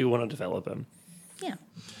character. I do want to develop him. yeah.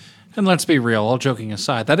 And let's be real, all joking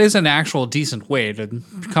aside, that is an actual decent way to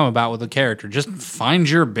come about with a character. Just find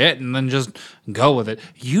your bit and then just go with it.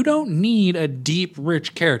 You don't need a deep,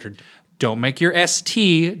 rich character. Don't make your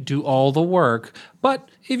ST do all the work. But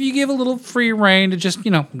if you give a little free reign to just,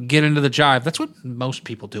 get into the jive, that's what most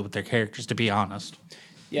people do with their characters, to be honest.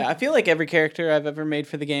 Yeah, I feel like every character I've ever made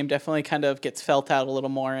for the game definitely kind of gets felt out a little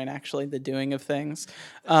more in actually the doing of things.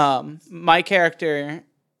 My character,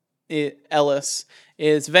 Ellis,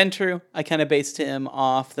 is Ventru. I kind of based him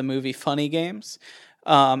off the movie Funny Games.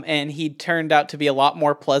 And he turned out to be a lot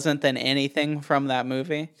more pleasant than anything from that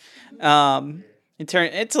movie. It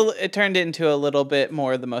turned into a little bit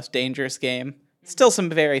more the most dangerous game. Still some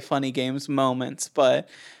very funny games moments, but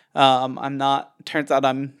turns out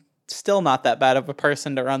I'm still not that bad of a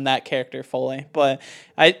person to run that character fully. But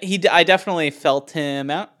I definitely felt him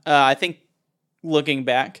out. I think looking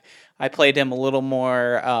back, I played him a little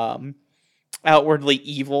more outwardly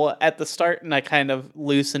evil at the start, and I kind of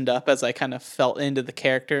loosened up as I kind of felt into the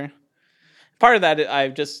character. Part of that I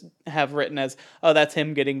just have written as, that's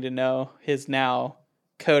him getting to know his now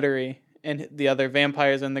coterie and the other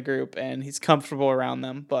vampires in the group, and he's comfortable around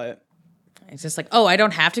them, but It's just like, I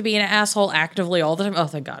don't have to be an asshole actively all the time. Oh,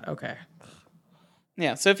 thank God. Okay.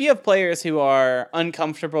 yeah. So if you have players who are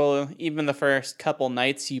uncomfortable even the first couple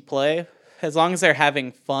nights you play, as long as they're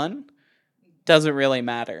having fun, doesn't really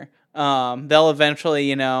matter. They'll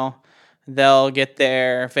eventually, they'll get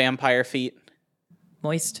their vampire feet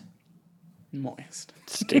Moist.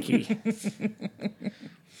 Sticky.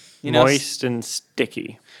 Moist and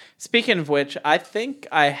sticky. Speaking of which, I think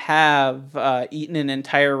I have eaten an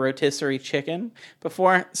entire rotisserie chicken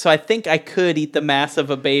before, so I think I could eat the mass of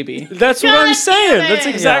a baby. That's what I'm saying. damn it. That's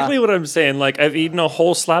exactly what I'm saying. Like, I've eaten a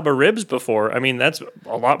whole slab of ribs before. I mean, that's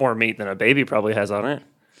a lot more meat than a baby probably has on it.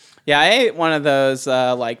 Yeah, I ate one of those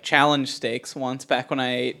challenge steaks once back when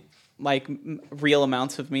I ate real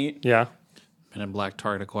amounts of meat. Yeah. Men in Black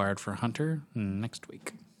target acquired for Hunter next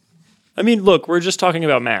week. I mean, look, we're just talking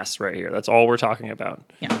about mass right here. That's all we're talking about.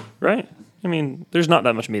 Yeah. Right? I mean, there's not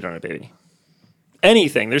that much meat on a baby.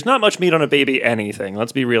 Anything. There's not much meat on a baby anything.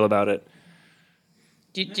 Let's be real about it.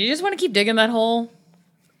 Do you just want to keep digging that hole?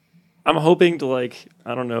 I'm hoping to like,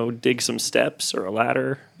 I don't know, dig some steps or a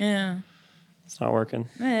ladder. Yeah. It's not working.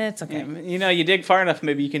 It's okay. You know, you dig far enough,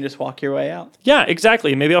 maybe you can just walk your way out. Yeah,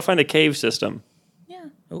 exactly. Maybe I'll find a cave system. Yeah.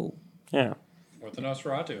 Oh. Yeah. With the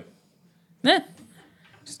Nosferatu.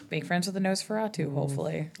 Just make friends with the Nosferatu,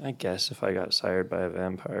 hopefully. I guess if I got sired by a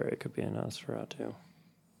vampire, it could be a Nosferatu.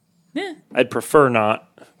 Yeah. I'd prefer not.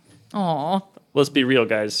 Aw. Let's be real,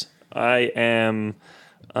 guys. I am,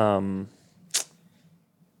 I'm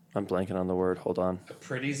blanking on the word. Hold on. A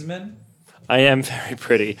prettiesman? I am very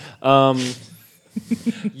pretty. An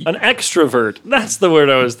extrovert. That's the word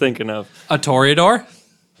I was thinking of. A Toreador?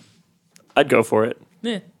 I'd go for it.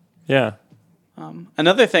 Yeah. Yeah.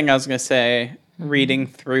 Another thing I was going to say, reading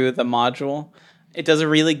through the module, it does a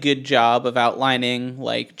really good job of outlining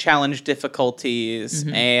like challenge difficulties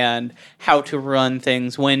and how to run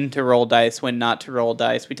things, when to roll dice, when not to roll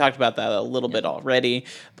dice. We talked about that a little bit already,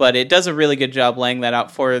 but it does a really good job laying that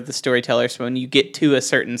out for the storyteller. So when you get to a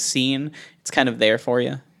certain scene, it's kind of there for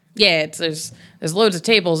you. Yeah, there's loads of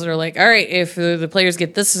tables that are like, all right, if the players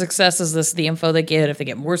get this successes, this is the info they get. If they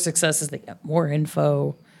get more successes, they get more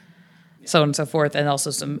info. So on and so forth, and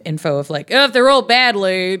also some info of like, oh, if they roll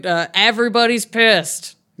badly, everybody's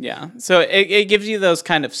pissed. Yeah, so it gives you those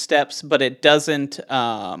kind of steps, but it doesn't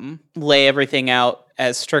lay everything out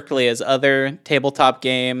as strictly as other tabletop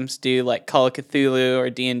games do, like Call of Cthulhu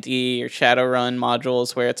or D&D or Shadowrun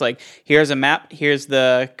modules, where it's like, here's a map, here's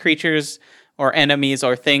the creatures or enemies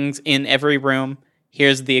or things in every room,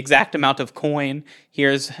 here's the exact amount of coin,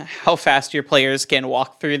 here's how fast your players can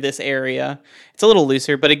walk through this area. It's a little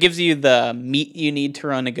looser, but it gives you the meat you need to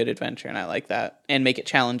run a good adventure, and I like that, and make it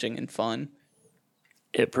challenging and fun.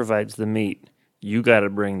 It provides the meat. You got to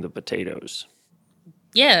bring the potatoes.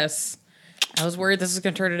 Yes. I was worried this was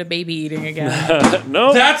going to turn into baby eating again.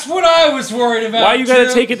 No. That's what I was worried about. Why you got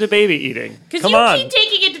to take it to baby eating? Because Come you on. keep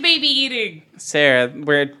taking it to baby eating. Sarah,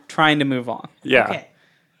 we're trying to move on. Yeah. Okay.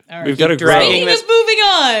 All right. We've got to grow. dragging Speaking of moving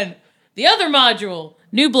on, the other module,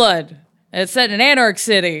 New Blood. It's set in Anarch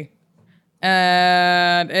City.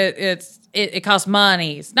 And it costs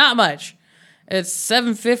money. It's not much. It's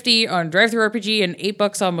 $7.50 on DriveThru RPG and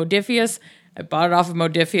 $8 on Modifius. I bought it off of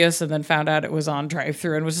Modifius and then found out it was on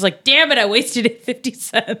DriveThru and was just like, damn it, I wasted it 50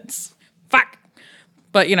 cents. Fuck.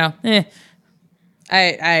 But you know,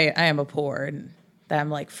 I am a poor, and I'm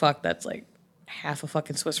like, fuck, that's like half a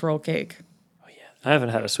fucking Swiss roll cake. I haven't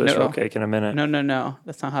had a Swiss roll cake in a minute. No.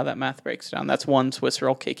 That's not how that math breaks down. That's one Swiss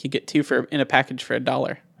roll cake. You get two in a package for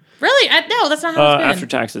 $1. Really? No, that's not how it's been. After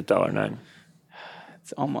tax, it's $1.09.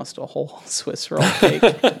 It's almost a whole Swiss roll cake.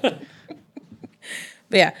 But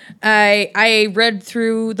yeah, I read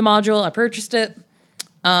through the module. I purchased it.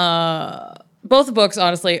 Both the books,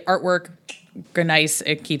 honestly, artwork, nice.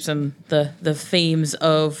 It keeps in the themes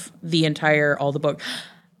of all the book.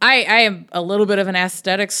 I am a little bit of an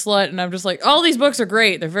aesthetic slut, and I'm just like, all these books are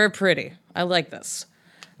great. They're very pretty. I like this.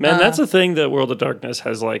 Man, that's a thing that World of Darkness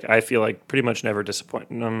has, like, I feel like pretty much never disappointed.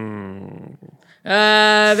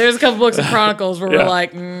 There's a couple books of Chronicles where we're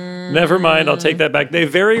like, Never mind, I'll take that back. They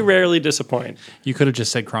very rarely disappoint. You could have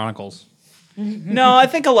just said Chronicles. No, I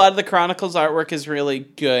think a lot of the Chronicles artwork is really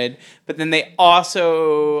good, but then they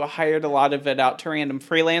also hired a lot of it out to random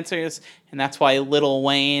freelancers, and that's why Lil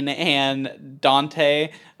Wayne and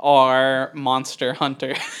Dante are monster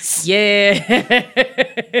hunters. yeah.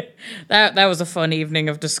 that was a fun evening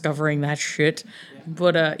of discovering that shit.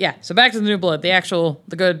 But yeah, so back to the New Blood,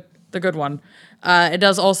 the good one. It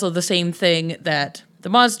does also the same thing that the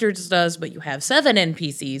Monsters does, but you have 7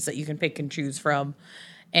 NPCs that you can pick and choose from.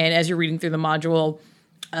 And as you're reading through the module,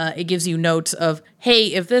 it gives you notes of,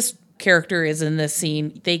 hey, if this character is in this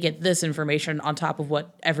scene, they get this information on top of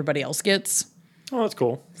what everybody else gets. Oh, that's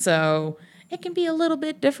cool. So it can be a little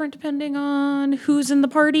bit different depending on who's in the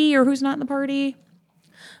party or who's not in the party.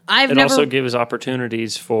 It also gives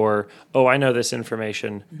opportunities for, oh, I know this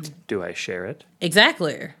information. Mm-hmm. Do I share it?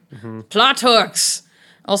 Exactly. Mm-hmm. Plot hooks.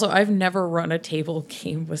 Also, I've never run a table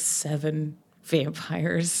game with 7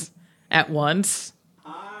 vampires at once.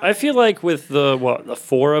 I feel like with the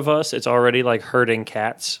 4 of us, it's already like herding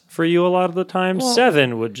cats for you a lot of the time. Well,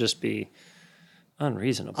 7 would just be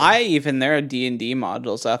unreasonable. There are D&D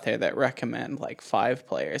modules out there that recommend like 5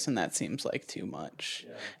 players, and that seems like too much.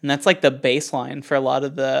 Yeah. And that's like the baseline for a lot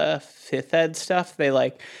of the 5th ed stuff. They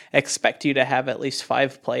like expect you to have at least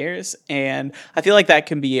 5 players, and I feel like that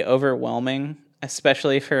can be overwhelming,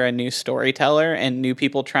 especially for a new storyteller and new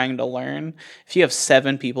people trying to learn. If you have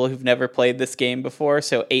 7 people who've never played this game before,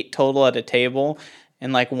 so 8 total at a table,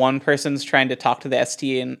 and like one person's trying to talk to the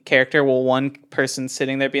ST character, well, one person's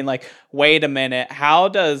sitting there being like, wait a minute, how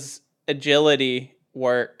does agility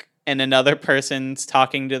work? and another person's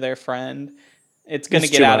talking to their friend, it's going to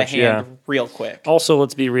It's get too out much, of hand real quick. Also,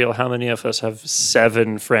 let's be real. How many of us have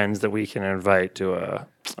 7 friends that we can invite to a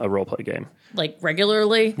roleplay game? Like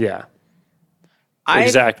regularly. Yeah, I-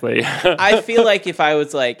 exactly. I feel like if I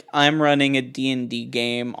was like, I'm running a D&D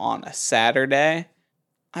game on a Saturday,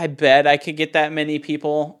 I bet I could get that many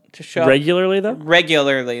people to show up. Regularly, though?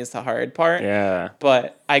 Regularly is the hard part. Yeah.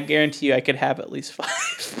 But I guarantee you I could have at least 5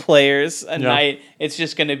 players a night. It's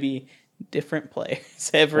just going to be different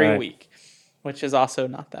players every Right. week, which is also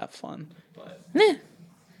not that fun.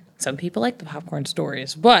 Some people like the popcorn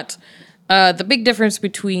stories, but the big difference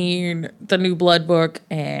between the new Blood book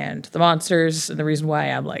and the monsters, and the reason why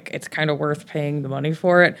I'm like, it's kind of worth paying the money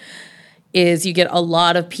for it, is you get a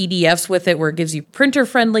lot of PDFs with it where it gives you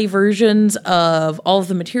printer-friendly versions of all of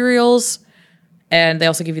the materials, and they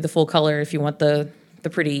also give you the full color if you want the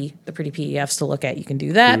pretty PDFs to look at. You can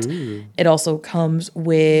do that. Ooh. It also comes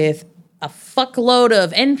with a fuckload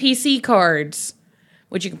of NPC cards,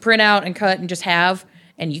 which you can print out and cut and just have,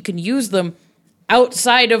 and you can use them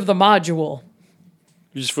outside of the module.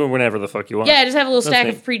 Just for whenever the fuck you want. Yeah, just have a little stack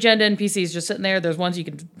neat. of pre-gen NPCs just sitting there. There's ones you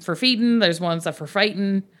can for feeding. There's ones that for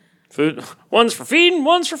fighting. Food. One's for feeding,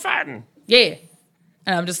 one's for fighting. Yeah.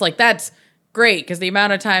 And I'm just like, that's great, because the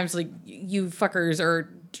amount of times, like, you fuckers are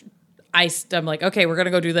iced. I'm like, okay, we're going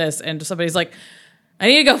to go do this. And somebody's like, I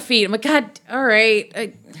need to go feed. I'm like, God, all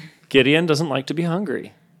right. Gideon doesn't like to be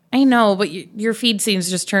hungry. I know, but your feed scenes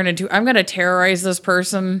just turn into, I'm going to terrorize this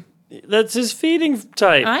person. That's his feeding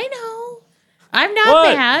type. I know. I'm not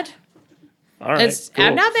What? mad. All right. Cool.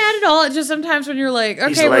 I'm not mad at all. It's just sometimes when you're like, okay,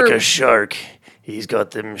 He's like we're... a shark. He's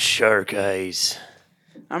got them shark eyes.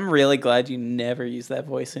 I'm really glad you never use that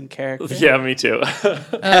voice in character. Yeah, me too.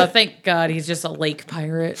 Thank God he's just a lake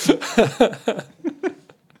pirate.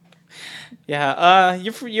 Yeah,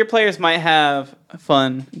 your players might have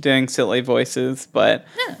fun doing silly voices, but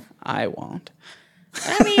I won't.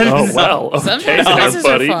 I mean, Oh, well. Okay, sometimes then, voices are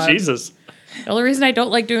buddy. fun. Jesus. The only reason I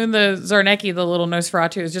don't like doing the Zarnecki, the little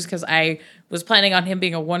Nosferatu, is just because I was planning on him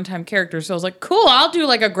being a one-time character. So I was like, cool, I'll do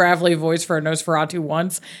like a gravelly voice for a Nosferatu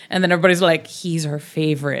once. And then everybody's like, he's our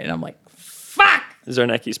favorite. And I'm like, fuck!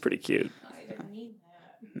 Zarnecki's pretty cute.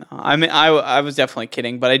 No, I mean, I was definitely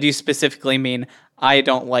kidding, but I do specifically mean I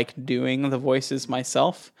don't like doing the voices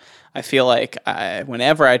myself. I feel like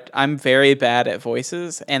I'm very bad at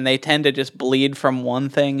voices, and they tend to just bleed from one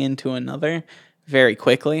thing into another very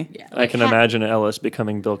quickly. Yeah, I can imagine Ellis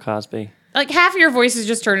becoming Bill Cosby. Like half of your voices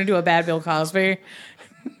just turn into a bad Bill Cosby.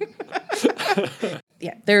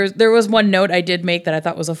 Yeah, there was one note I did make that I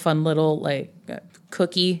thought was a fun little like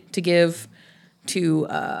cookie to give to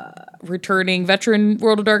returning veteran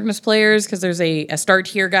World of Darkness players, because there's a start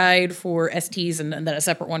here guide for STs and then a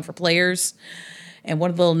separate one for players. And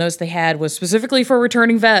one of the little notes they had was specifically for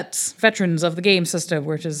returning veterans of the game system,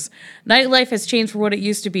 which is nightlife has changed from what it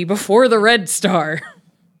used to be before the Red Star.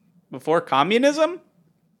 Before communism?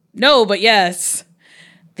 No, but yes.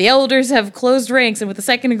 The elders have closed ranks, and with the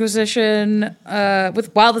Second Inquisition,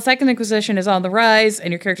 while the Second Inquisition is on the rise,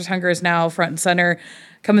 and your character's hunger is now front and center,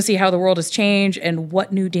 come and see how the world has changed and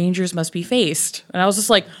what new dangers must be faced. And I was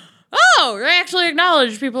just like, oh, they actually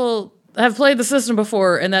acknowledge people have played the system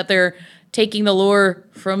before, and that they're taking the lore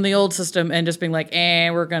from the old system and just being like,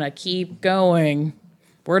 we're gonna keep going.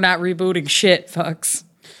 We're not rebooting shit, fucks.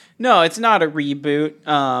 No, it's not a reboot.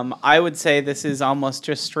 I would say this is almost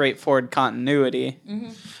just straightforward continuity.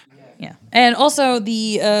 Mm-hmm. Yeah. And also,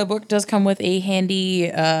 the book does come with a handy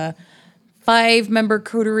 5-member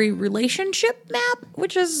coterie relationship map,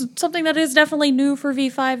 which is something that is definitely new for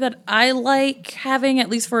V5 that I like having, at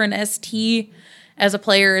least for an ST. As a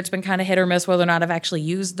player, it's been kind of hit or miss whether or not I've actually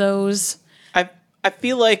used those. I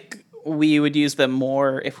feel like we would use them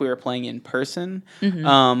more if we were playing in person.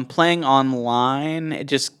 Mm-hmm. Playing online, it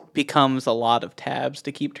just becomes a lot of tabs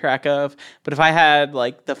to keep track of. But if I had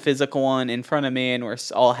like the physical one in front of me and we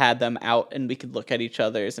all had them out and we could look at each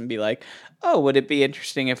other's and be like, oh, would it be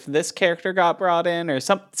interesting if this character got brought in or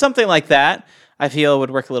something like that, I feel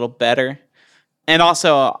would work a little better. And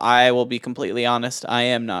also, I will be completely honest, I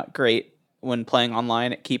am not great when playing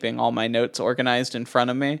online at keeping all my notes organized in front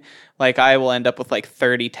of me. Like, I will end up with like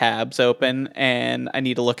 30 tabs open, and I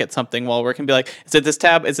need to look at something while working and be like, is it this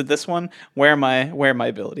tab? Is it this one? Where are my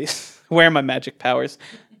abilities? Where are my magic powers?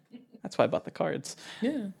 That's why I bought the cards.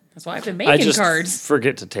 Yeah. That's why I've been I making just cards.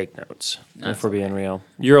 forget to take notes, if we're being real.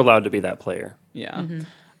 You're allowed to be that player. Yeah.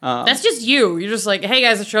 That's just you. You're just like, hey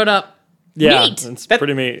guys, I showed up. Yeah, Neat. it's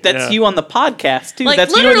pretty neat. That's yeah. you on the podcast, too. Like,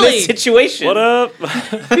 That's you in literally. this situation. What up?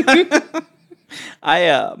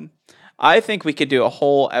 I think we could do a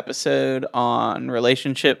whole episode on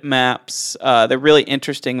relationship maps. They're really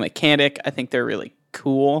interesting mechanic. I think they're really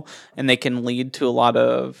cool, and they can lead to a lot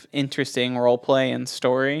of interesting roleplay and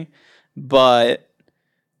story. But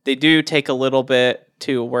they do take a little bit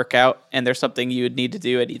to work out, and there's something you would need to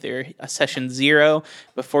do at either a session 0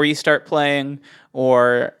 before you start playing,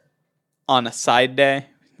 or on a side day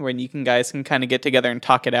when you guys can kind of get together and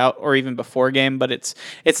talk it out, or even before game. But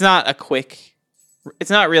it's not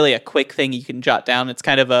really a quick thing you can jot down. It's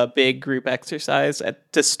kind of a big group exercise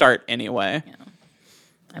to start anyway. Yeah.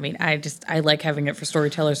 I mean, I like having it for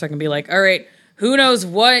storytellers, so I can be like, all right, who knows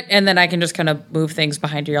what, and then I can just kind of move things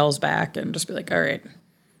behind y'all's back and just be like, all right,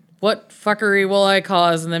 what fuckery will I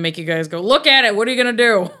cause? And then make you guys go, look at it. What are you going to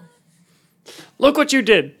do? Look what you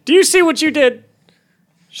did. Do you see what you did?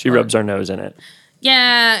 She rubs her nose in it.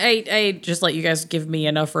 Yeah, I just let you guys give me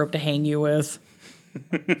enough rope to hang you with.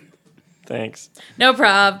 Thanks. No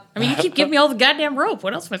problem. I mean, you keep giving me all the goddamn rope.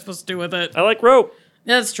 What else am I supposed to do with it? I like rope.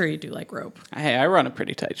 That's true. You do like rope. Hey, I run a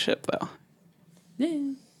pretty tight ship, though.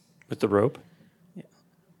 Yeah. With the rope?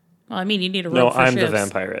 Well, I mean, you need a rope No, for I'm ships. the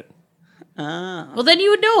vampire. Well, then you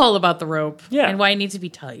would know all about the rope. Yeah. And why it needs to be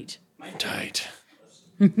tight. Tight.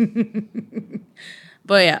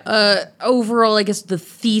 But yeah, overall, I guess the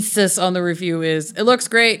thesis on the review is it looks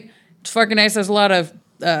great. It's fucking nice. There's a lot of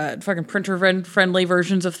fucking printer-friendly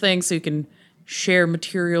versions of things, so you can share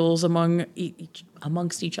materials amongst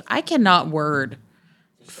each other. I cannot word.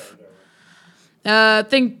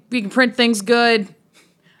 Think you can print things good.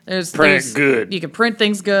 There's good. You can print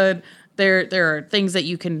things good. There are things that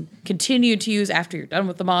you can continue to use after you're done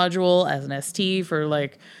with the module as an ST for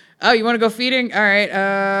like, oh, you want to go feeding? All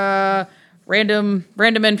right, random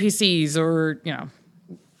NPCs, or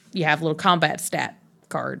you have little combat stat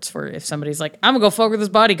cards for if somebody's like, I'm gonna go fuck with this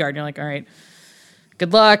bodyguard. And you're like, all right,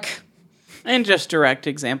 good luck. And just direct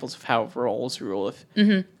examples of how roles rule.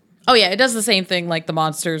 Oh yeah, it does the same thing like the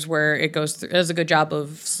monsters, where it goes through. It does a good job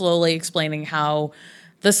of slowly explaining how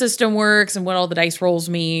the system works and what all the dice rolls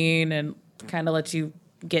mean, and kind of lets you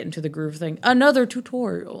get into the groove thing. Another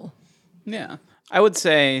tutorial. Yeah. I would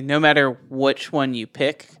say no matter which one you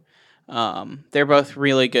pick, they're both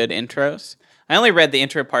really good intros. I only read the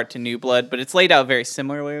intro part to New Blood, but it's laid out very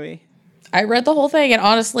similarly. I read the whole thing, and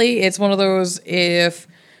honestly, it's one of those, if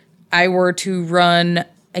I were to run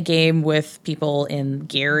a game with people in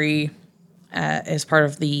Gary as part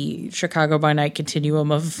of the Chicago by Night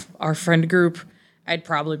continuum of our friend group, I'd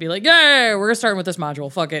probably be like, yeah, we're starting with this module.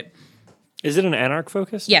 Fuck it. Is it an Anarch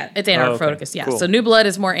focus? Yeah, it's Anarch okay. focus. Yeah. Cool. So New Blood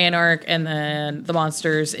is more Anarch, and then the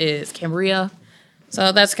monsters is Cambria.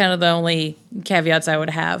 So that's kind of the only caveats I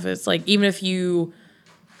would have. It's like, even if you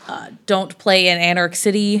don't play in Anarch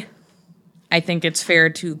City, I think it's fair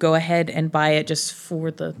to go ahead and buy it just for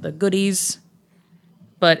the goodies.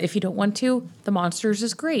 But if you don't want to, the monsters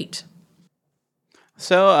is great.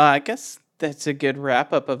 So I guess that's a good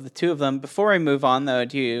wrap up of the two of them. Before I move on, though,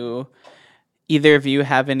 do either of you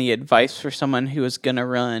have any advice for someone who is going to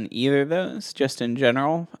run either of those, just in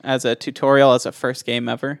general, as a tutorial, as a first game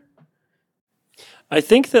ever? I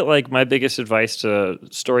think that like my biggest advice to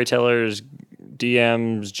storytellers,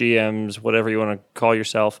 DMs, GMs, whatever you want to call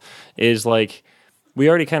yourself, is like, we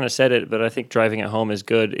already kind of said it, but I think driving it home is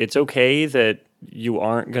good. It's okay that you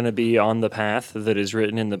aren't going to be on the path that is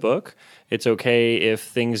written in the book. It's okay if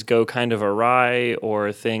things go kind of awry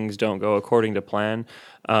or things don't go according to plan.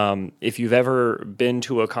 If you've ever been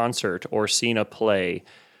to a concert or seen a play,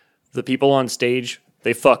 the people on stage,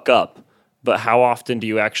 they fuck up. But how often do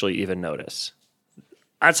you actually even notice?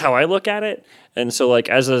 That's how I look at it. And so like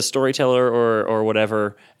as a storyteller or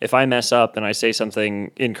whatever, if I mess up and I say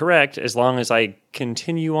something incorrect, as long as I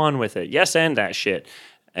continue on with it, yes, and that shit.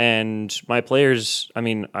 And my players, I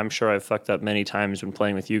mean, I'm sure I've fucked up many times when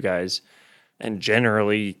playing with you guys, and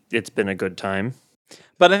generally it's been a good time.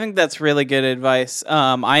 But I think that's really good advice.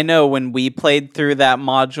 I know when we played through that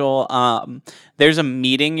module, there's a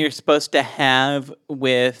meeting you're supposed to have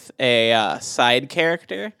with a side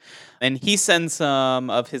character. And he sends some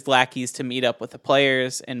of his lackeys to meet up with the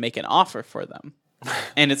players and make an offer for them.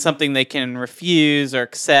 And it's something they can refuse or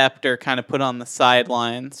accept or kind of put on the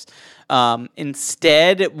sidelines.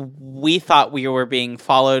 Instead, we thought we were being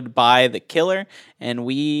followed by the killer, and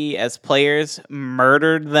we, as players,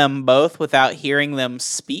 murdered them both without hearing them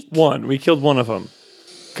speak. We killed one of them.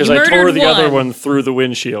 Because You I tore murdered the other one. one through the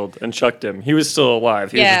windshield and chucked him. He was still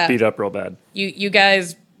alive. He was Yeah. just beat up real bad. You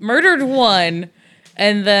guys murdered one,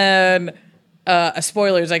 and then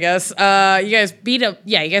spoilers, I guess. You guys beat up.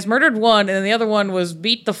 Yeah, you guys murdered one, and then the other one was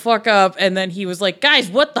beat the fuck up, and then he was like, "Guys,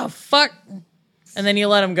 what the fuck?" And then you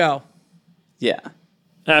let him go. Yeah.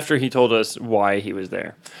 after he told us why he was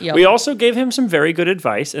there. Yep. We also gave him some very good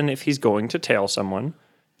advice, and if he's going to tail someone,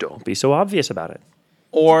 don't be so obvious about it.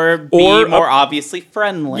 Or be more obviously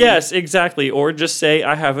friendly. Yes, exactly. Or just say,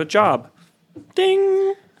 I have a job.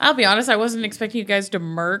 Ding. I'll be honest, I wasn't expecting you guys to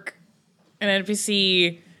murk an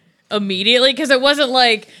NPC immediately, because it wasn't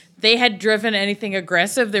like they had driven anything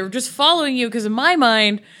aggressive. They were just following you, because in my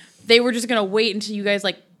mind, they were just going to wait until you guys,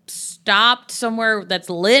 like, stopped somewhere that's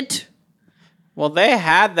lit. Well, they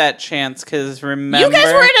had that chance, because remember... You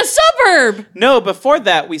guys were in a suburb! No, before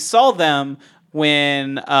that, we saw them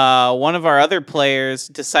when one of our other players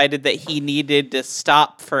decided that he needed to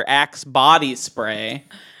stop for Axe body spray.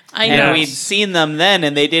 I And know. we'd seen them then,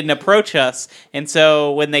 and they didn't approach us. And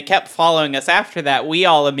so when they kept following us after that, we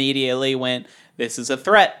all immediately went, this is a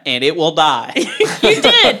threat, and it will die. You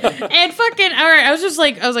did! And fucking, all right, I was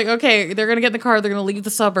like, okay, they're going to get in the car, they're going to leave the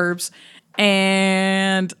suburbs.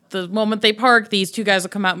 And the moment they park, these two guys will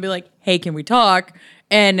come out and be like, hey, can we talk?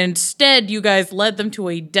 And instead, you guys led them to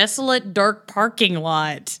a desolate, dark parking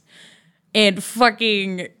lot. And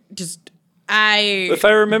fucking just, If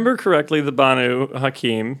I remember correctly, the Banu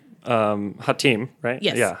Hatim, right?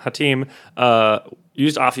 Yes. Yeah, Hatim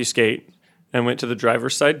used Obfuscate and went to the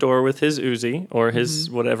driver's side door with his Uzi or his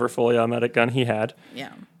whatever fully automatic gun he had.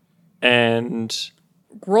 Yeah. And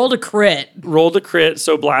Rolled a crit.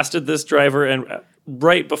 So blasted this driver, and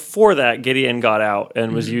right before that, Gideon got out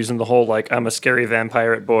and was using the whole, like, I'm a scary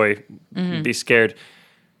vampire boy, be scared.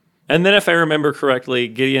 And then if I remember correctly,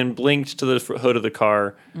 Gideon blinked to the hood of the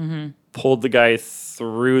car, pulled the guy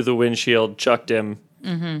through the windshield, chucked him,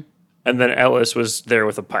 and then Ellis was there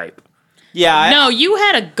with a pipe. Yeah. No, you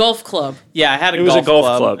had a golf club. Yeah, I had It was a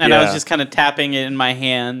golf club, and I was yeah. just kind of tapping it in my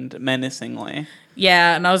hand menacingly.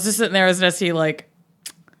 Yeah, and I was just sitting there as an SE like,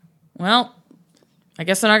 well, I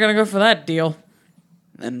guess they're not going to go for that deal.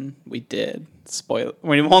 And we did. Spoil it.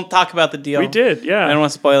 We won't talk about the deal. We did, yeah. I don't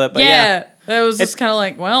want to spoil it, but yeah. That was just kind of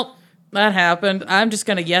like, well, that happened. I'm just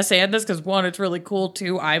going to yes and this because, one, it's really cool.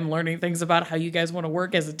 Two, I'm learning things about how you guys want to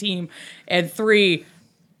work as a team. And three,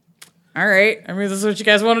 all right, I mean, this is what you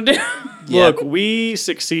guys want to do. Look, we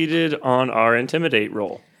succeeded on our Intimidate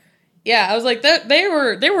roll. Yeah, I was like, that they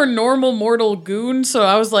were normal mortal goons, so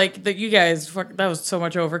I was like, that you guys, that was so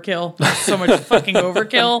much overkill. So much fucking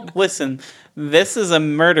overkill. Listen, this is a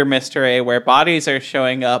murder mystery where bodies are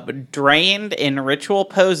showing up drained in ritual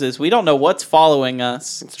poses. We don't know what's following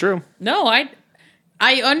us. It's true. No, I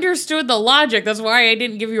understood the logic. That's why I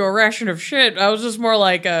didn't give you a ration of shit. I was just more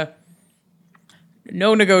like,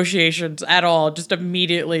 no negotiations at all. Just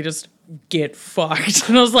immediately just get fucked.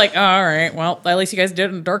 And I was like, all right, well, at least you guys did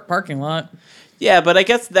it in a dark parking lot. Yeah, but I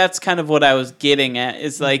guess that's kind of what I was getting at,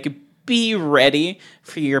 is like, be ready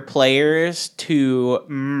for your players to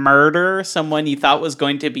murder someone you thought was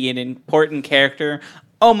going to be an important character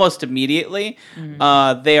almost immediately.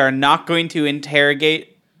 They are not going to interrogate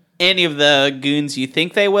any of the goons you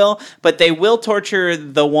think they will, but they will torture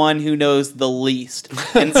the one who knows the least.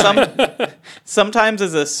 And sometimes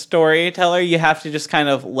as a storyteller, you have to just kind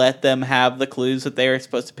of let them have the clues that they are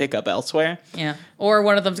supposed to pick up elsewhere. Yeah. Or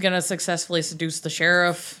one of them's going to successfully seduce the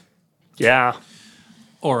sheriff. Yeah.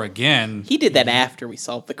 Or again, He did that after we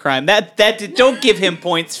solved the crime. Don't give him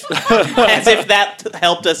points as if that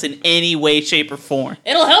helped us in any way, shape, or form.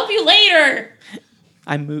 It'll help you later.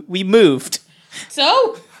 We moved.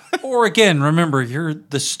 So, or again, remember, you're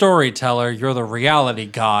the storyteller, you're the reality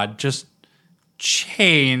god. Just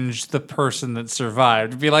change the person that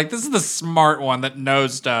survived. Be like, this is the smart one that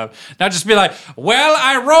knows stuff. Not just be like, well,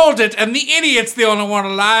 I rolled it, and the idiot's the only one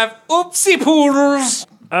alive. Oopsie poodles.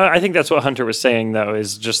 I think that's what Hunter was saying, though,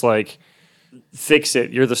 is just like, fix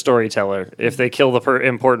it. You're the storyteller. If they kill the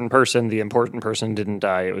important person didn't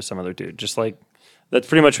die. It was some other dude. Just like, that's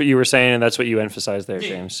pretty much what you were saying, and that's what you emphasized there,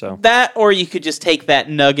 James. So That, or you could just take that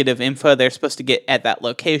nugget of info they're supposed to get at that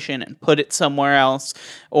location and put it somewhere else.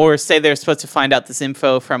 Or say they're supposed to find out this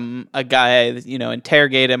info from a guy,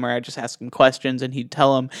 interrogate him, or just ask him questions and he'd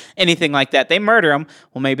tell them anything like that. They murder him.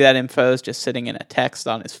 Well, maybe that info is just sitting in a text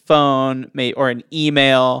on his phone, or an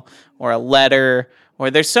email, or a letter. Or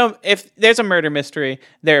if there's a murder mystery,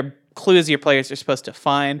 there are clues your players are supposed to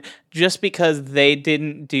find. Just because they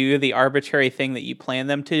didn't do the arbitrary thing that you plan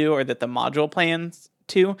them to do, or that the module plans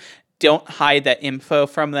to, don't hide that info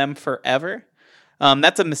from them forever.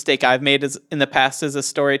 That's a mistake I've made in the past as a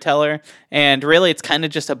storyteller. And really, it's kind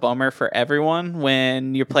of just a bummer for everyone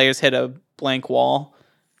when your players hit a blank wall.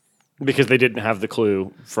 because they didn't have the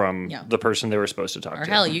clue from Yeah. the person they were supposed to talk or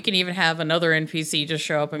to. hell, you can even have another NPC just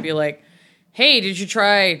show up and be like, hey, did you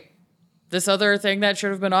try this other thing that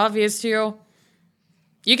should have been obvious to you?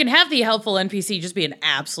 You can have the helpful NPC just be an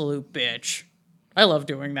absolute bitch. I love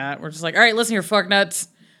doing that. We're just like, all right, listen here, fucknuts.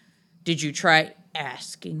 Did you try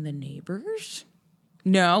asking the neighbors?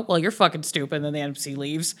 No? Well, you're fucking stupid. And then the NPC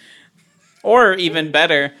leaves. Or even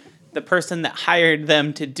better, the person that hired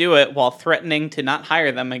them to do it while threatening to not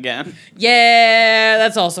hire them again. Yeah,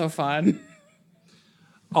 that's also fun.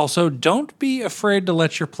 Also, don't be afraid to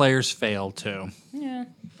let your players fail, too. Yeah.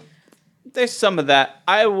 There's some of that.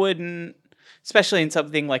 I wouldn't, especially in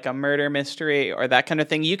something like a murder mystery or that kind of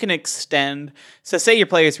thing, you can extend. So say your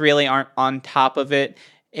players really aren't on top of it.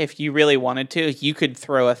 If you really wanted to, you could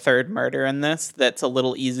throw a third murder in this that's a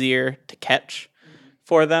little easier to catch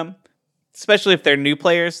for them. Especially if they're new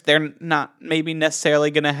players, they're not maybe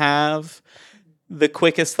necessarily going to have the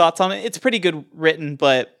quickest thoughts on it. It's pretty good written,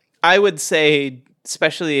 but I would say,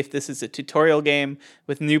 especially if this is a tutorial game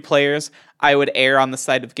with new players, I would err on the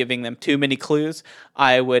side of giving them too many clues.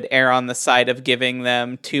 I would err on the side of giving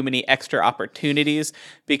them too many extra opportunities,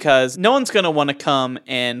 because no one's going to want to come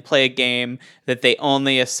and play a game that they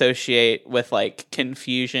only associate with like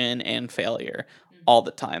confusion and failure all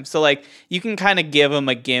the time. So like you can kind of give them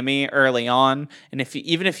a gimme early on, and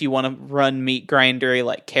even if you want to run meat grindery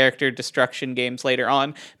like character destruction games later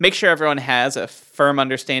on, make sure everyone has a firm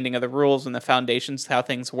understanding of the rules and the foundations, how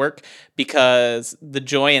things work, because the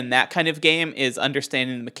joy in that kind of game is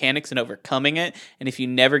understanding the mechanics and overcoming it. And if you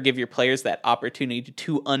never give your players that opportunity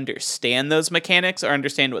to understand those mechanics or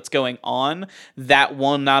understand what's going on, that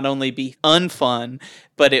will not only be unfun,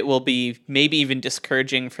 but it will be maybe even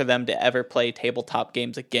discouraging for them to ever play tabletop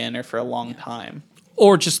games again or for a long time.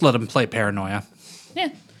 Or just let them play Paranoia. Yeah.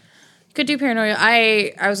 Could do Paranoia.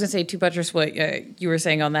 I was going to say, to buttress what you were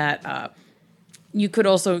saying on that, you could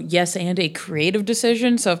also yes and a creative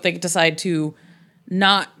decision. So if they decide to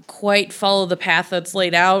not quite follow the path that's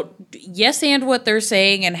laid out, yes and what they're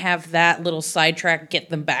saying and have that little sidetrack get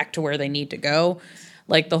them back to where they need to go.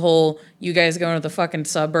 Like the whole, you guys going to the fucking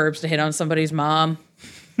suburbs to hit on somebody's mom.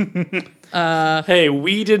 Hey,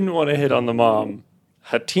 we didn't want to hit on the mom.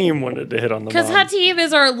 Hatim wanted to hit on the mom. Because Hatim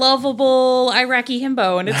is our lovable Iraqi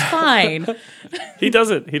himbo, and it's fine. He does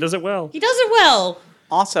it. He does it well. He does it well.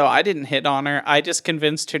 Also, I didn't hit on her. I just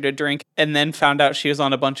convinced her to drink and then found out she was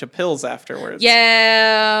on a bunch of pills afterwards.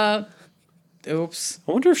 Yeah. Oops.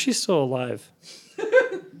 I wonder if she's still alive.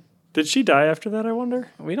 Did she die after that, I wonder?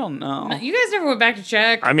 We don't know. You guys never went back to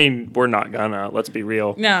check? I mean, we're not gonna. Let's be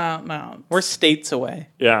real. No. We're states away.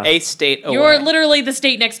 Yeah. A state away. You're literally the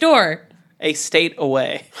state next door. A state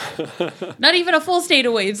away. Not even a full state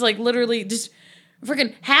away. It's like literally just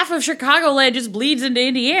freaking half of Chicagoland just bleeds into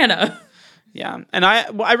Indiana. Yeah. And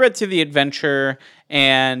I read through the adventure,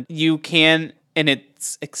 and you can, and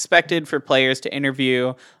it's expected for players to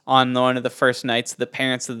interview on one of the first nights the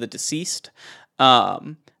parents of the deceased.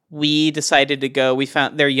 We decided to go,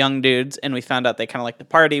 they're young dudes, and we found out they kind of like the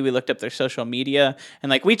party. We looked up their social media, and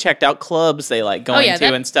like we checked out clubs they like going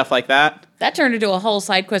to and stuff like that. That turned into a whole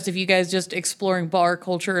side quest of you guys just exploring bar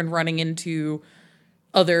culture and running into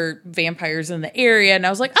other vampires in the area. And I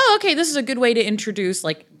was like, oh, okay, this is a good way to introduce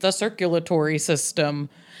like the circulatory system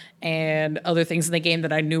and other things in the game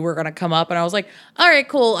that I knew were going to come up. And I was like, all right,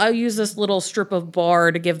 cool. I'll use this little strip of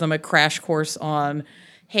bar to give them a crash course on,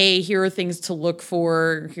 hey, here are things to look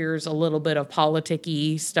for. Here's a little bit of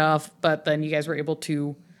politic-y stuff. But then you guys were able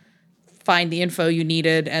to find the info you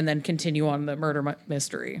needed and then continue on the murder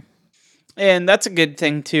mystery. And that's a good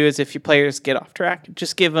thing, too, is if your players get off track,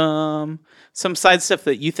 just give them some side stuff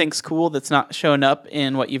that you think's cool that's not showing up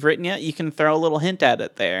in what you've written yet. You can throw a little hint at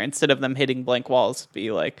it there instead of them hitting blank walls.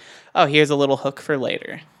 Be like, oh, here's a little hook for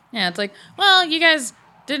later. Yeah, it's like, well, you guys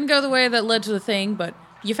didn't go the way that led to the thing, but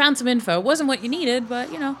you found some info. It wasn't what you needed,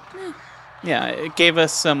 but, you know. Yeah, it gave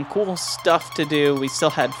us some cool stuff to do. We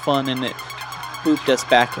still had fun, and it booped us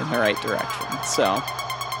back in the right direction. So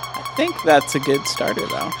I think that's a good starter,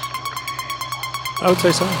 though. I would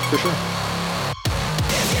say so, for sure.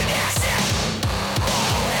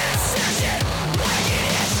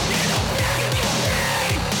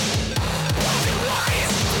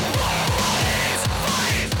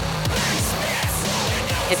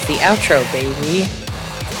 It's the outro, baby.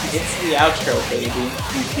 It's the outro, baby.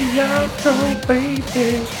 The outro,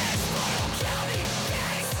 baby.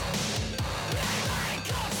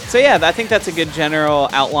 So yeah, I think that's a good general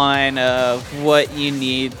outline of what you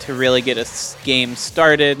need to really get a game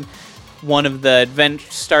started. One of the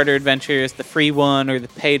starter adventures, the free one or the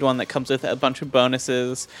paid one that comes with a bunch of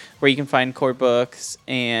bonuses where you can find core books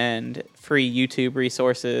and free YouTube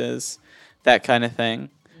resources, that kind of thing.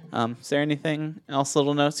 Is there anything else,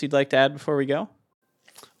 little notes you'd like to add before we go?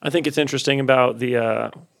 I think it's interesting about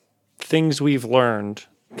the things we've learned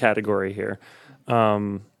category here.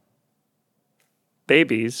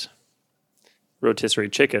 Babies rotisserie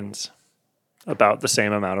chickens about the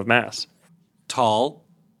same amount of mass. Tall,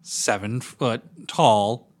 7 foot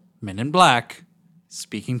tall, men in black,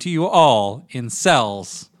 speaking to you all in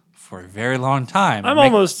cells for a very long time. I'm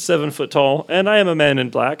almost 7 foot tall, and I am a man in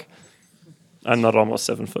black. I'm not almost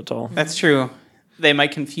 7 foot tall. That's true. They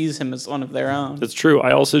might confuse him as one of their own. That's true.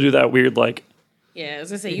 I also do that weird, like, Yeah, I was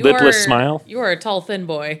gonna say you lipless smile. You are a tall, thin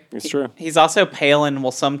boy. It's true. He's also pale and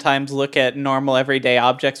will sometimes look at normal everyday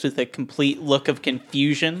objects with a complete look of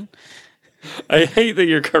confusion. I hate that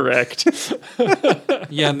you're correct.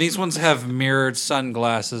 Yeah, and these ones have mirrored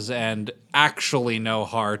sunglasses and actually no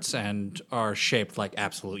hearts and are shaped like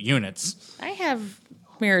absolute units. I have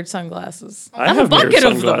mirrored sunglasses. I have mirrored bucket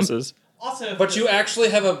of them. sunglasses. Also, But you actually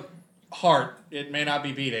have a heart. It may not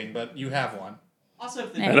be beating, but you have one. also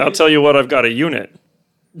if And I'll tell you what, I've got a unit.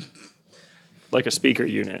 Like a speaker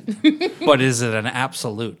unit. But is it an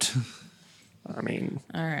absolute? I mean,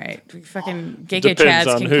 All right, we fucking Gay depends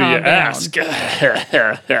Chads on can who calm you down. ask.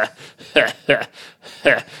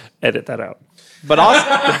 Edit that out. But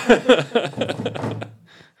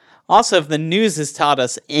also, if the news has taught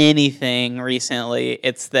us anything recently,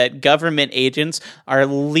 it's that government agents are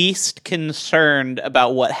least concerned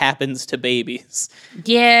about what happens to babies.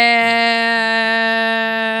 Yeah.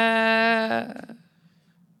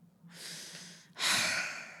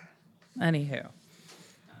 Anywho,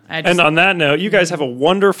 And on that note, you guys have a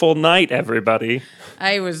wonderful night, everybody.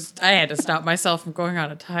 I had to stop myself from going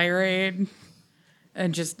on a tirade,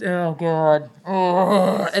 and just oh god,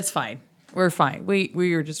 it's fine. We're fine.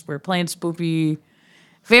 We're playing spoopy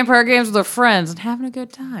vampire games with our friends and having a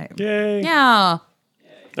good time. Yay. Yeah.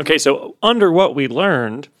 Okay, so under what we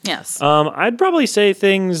learned, Yes. I'd probably say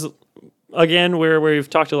things again where we've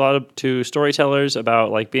talked a lot to storytellers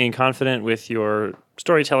about like being confident with your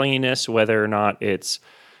storytellinginess, whether or not it's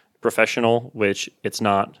professional, which it's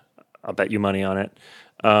not. I'll bet you money on it.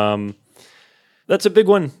 That's a big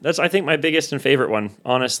one. That's, I think, my biggest and favorite one,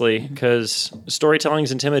 honestly, because storytelling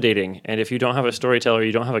is intimidating, and if you don't have a storyteller,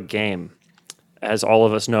 you don't have a game, as all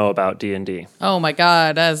of us know about D&D. Oh my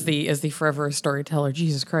god, as the forever storyteller,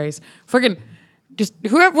 Jesus Christ. Freaking just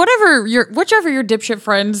whichever your dipshit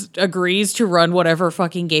friends agrees to run whatever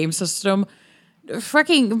fucking game system,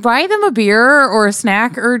 fucking buy them a beer or a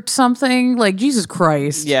snack or something. Like, Jesus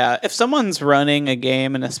Christ. Yeah, if someone's running a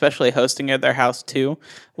game and especially hosting at their house too,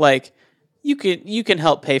 like you can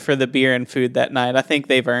help pay for the beer and food that night. I think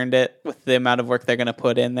they've earned it with the amount of work they're going to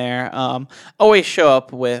put in there. Always show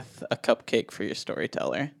up with a cupcake for your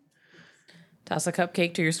storyteller. Toss a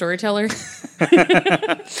cupcake to your storyteller.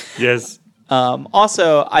 Yes.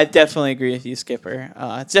 Also, I definitely agree with you, Skipper.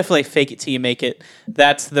 It's definitely fake it till you make it.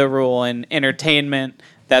 That's the rule in entertainment.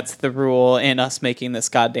 That's the rule in us making this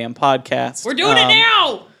goddamn podcast. We're doing it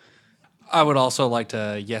now! I would also like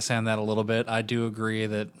to yes-and that a little bit. I do agree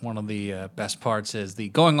that one of the best parts is the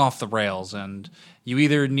going off the rails, and you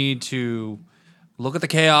either need to look at the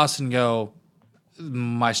chaos and go,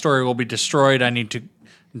 my story will be destroyed, I need to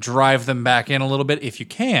drive them back in a little bit. If you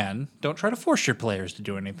can, don't try to force your players to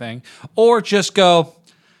do anything, or just go,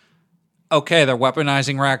 okay, they're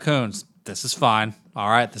weaponizing raccoons. This is fine. All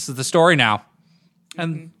right, this is the story now.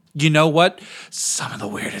 And you know what? Some of the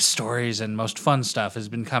weirdest stories and most fun stuff has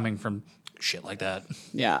been coming from shit like that.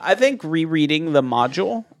 Yeah, I think rereading the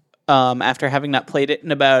module after having not played it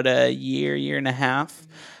in about a year and a half,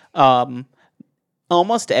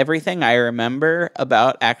 almost everything I remember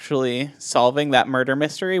about actually solving that murder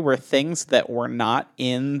mystery were things that were not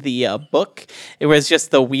in the book. It was just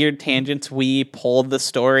the weird tangents we pulled the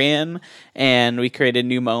story in, and we created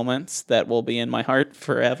new moments that will be in my heart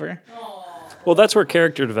forever. Well, that's where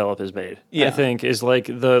character develop is made. Yeah. I think is like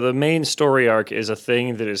the main story arc is a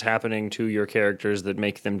thing that is happening to your characters that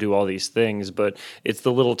make them do all these things, but it's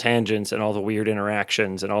the little tangents and all the weird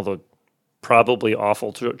interactions and all the probably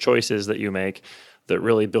awful choices that you make that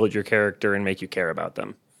really build your character and make you care about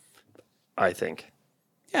them, I think.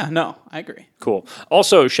 Yeah, no, I agree. Cool.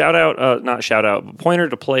 Also, not shout out, but pointer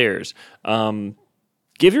to players.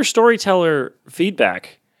 Give your storyteller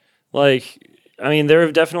feedback. Like, I mean, there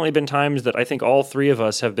have definitely been times that I think all three of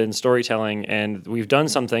us have been storytelling and we've done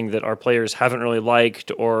something that our players haven't really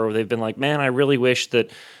liked, or they've been like, man, I really wish that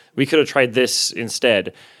we could have tried this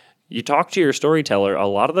instead. You talk to your storyteller, a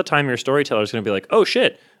lot of the time your storyteller is going to be like, oh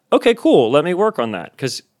shit, okay, cool, let me work on that.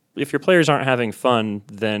 Because if your players aren't having fun,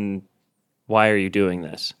 then why are you doing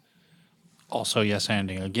this? Also,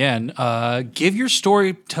 yes-anding again, give your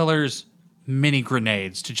storytellers mini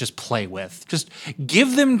grenades to just play with. Just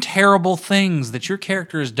give them terrible things that your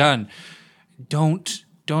character has done. Don't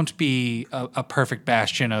don't be a perfect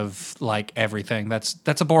bastion of like everything.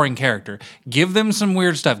 That's a boring character. Give them some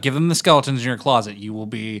weird stuff. Give them the skeletons in your closet. You will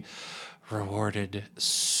be rewarded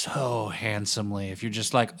so handsomely if you're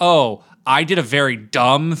just like, oh, I did a very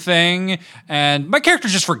dumb thing and my character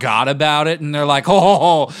just forgot about it, and they're like,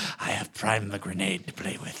 oh, I have primed the grenade to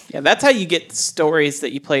play with. Yeah, that's how you get stories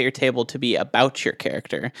that you play at your table to be about your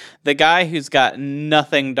character. The guy who's got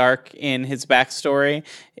nothing dark in his backstory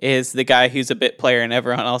is the guy who's a bit player in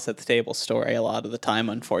everyone else at the table story a lot of the time,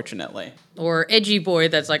 unfortunately. Or edgy boy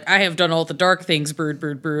that's like, I have done all the dark things,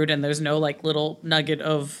 brood, and there's no like little nugget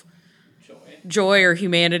of joy or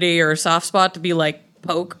humanity or a soft spot to be like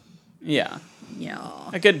poke. Yeah. Yeah.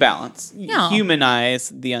 A good balance. Yeah. Humanize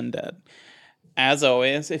the undead. As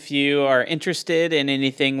always, if you are interested in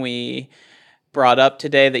anything we brought up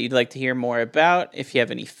today that you'd like to hear more about, if you have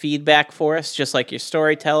any feedback for us, just like your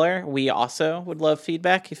storyteller, we also would love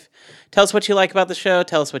feedback. Tell us what you like about the show.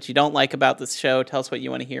 Tell us what you don't like about the show. Tell us what you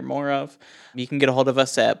want to hear more of. You can get a hold of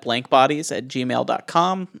us at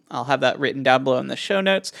blankbodies@gmail.com. I'll have that written down below in the show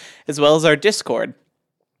notes, as well as our Discord.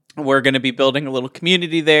 We're going to be building a little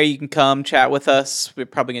community there. You can come chat with us. We're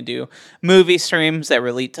probably going to do movie streams that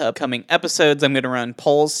relate to upcoming episodes. I'm going to run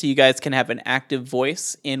polls so you guys can have an active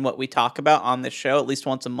voice in what we talk about on this show. At least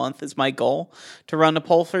once a month is my goal, to run a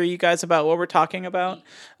poll for you guys about what we're talking about.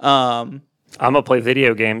 I'm going to play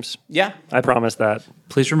video games. Yeah. I promise that.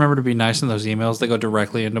 Please remember to be nice in those emails. They go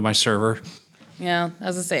directly into my server. Yeah,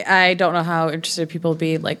 as I say, I don't know how interested people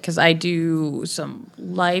be, like, because I do some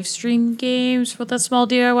live stream games with a small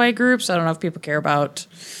DIY group, so I don't know if people care about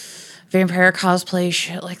vampire cosplay,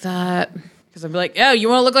 shit like that. Because I'd be like, oh, you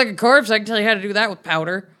want to look like a corpse? I can tell you how to do that with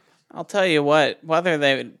powder. I'll tell you what, whether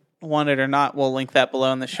they want it or not, we'll link that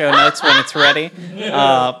below in the show notes when it's ready.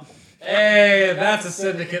 Hey, that's a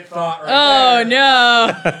syndicate thought Oh, no.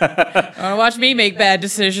 Want to watch me make bad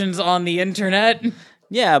decisions on the internet?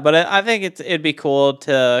 Yeah, but I think it'd be cool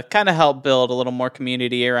to kind of help build a little more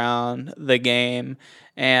community around the game.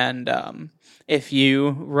 And if you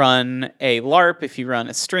run a LARP, if you run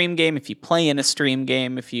a stream game, if you play in a stream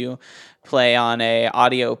game, if you play on a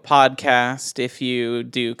audio podcast, if you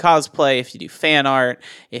do cosplay, if you do fan art,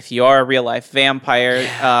 if you are a real life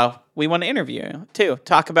vampire, we want to interview you too.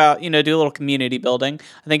 Talk about, do a little community building.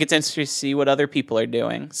 I think it's interesting to see what other people are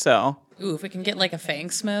doing. So, Ooh, if we can get like a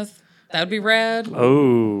Fangsmith, that would be rad.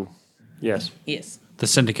 Oh, yes. Yes. The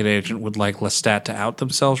syndicate agent would like Lestat to out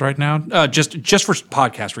themselves right now, just for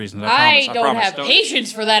podcast reasons. I I don't promise. have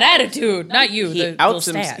patience for that attitude. Not you, he the outs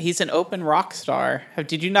little him. stat. He's an open rock star.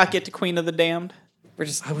 Did you not get to Queen of the Damned? We're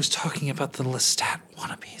just I was talking about the Lestat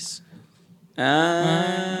wannabes.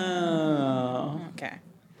 Oh, okay.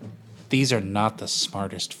 These are not the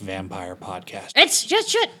smartest vampire podcasts. It's just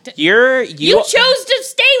shit. You You chose to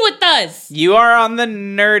stay with us. You are on the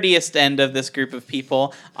nerdiest end of this group of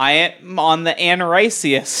people. I am on the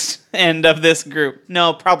anoriciest end of this group.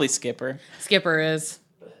 No, probably Skipper. Skipper is.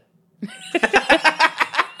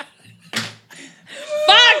 Fuck!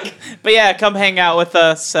 But yeah, come hang out with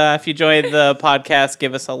us. If you enjoyed the podcast,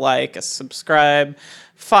 give us a like, a subscribe,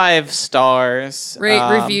 5 stars. Rate,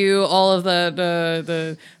 review, all of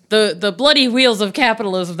the bloody wheels of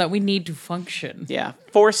capitalism that we need to function. Yeah,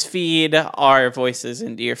 force feed our voices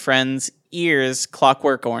into your friends' ears,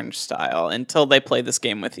 Clockwork Orange style, until they play this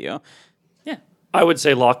game with you. Yeah. I would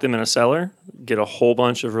say lock them in a cellar, get a whole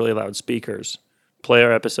bunch of really loud speakers, play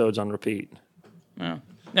our episodes on repeat. No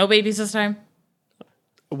babies this time?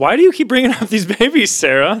 Why do you keep bringing up these babies,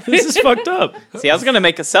 Sarah? This is fucked up. See, I was going to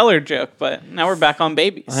make a cellar joke, but now we're back on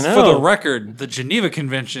babies. I know. For the record, the Geneva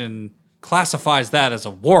Convention classifies that as a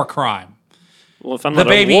war crime. Well, if I'm The not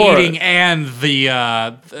baby at war, eating and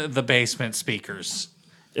the basement speakers.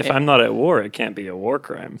 if I'm not at war, it can't be a war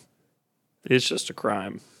crime. It's just a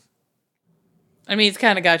crime. I mean, it's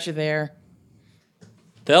kind of got you there.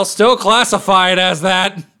 They'll still classify it as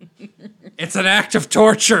that. It's an act of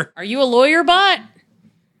torture. Are you a lawyer bot?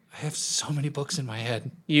 I have so many books in my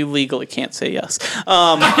head. You legally can't say yes.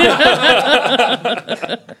 All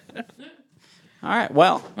right,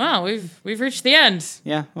 well. Wow, we've reached the end.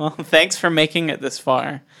 Yeah, well, thanks for making it this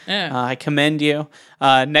far. Yeah. I commend you.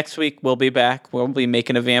 Next week, we'll be back. We'll be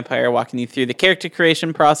making a vampire, walking you through the character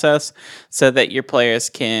creation process so that your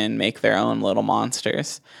players can make their own little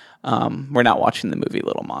monsters. We're not watching the movie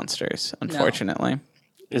Little Monsters, unfortunately.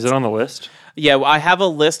 Is it on the list? Yeah, well, I have a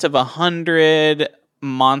list of 100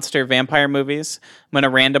 monster vampire movies. I'm going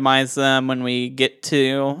to randomize them when we get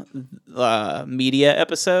to media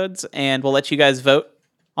episodes, and we'll let you guys vote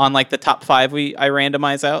on like the top 5 I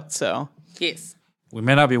randomize out. So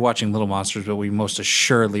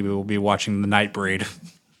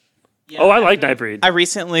Oh, I like Nightbreed. I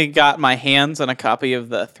recently got my hands on a copy of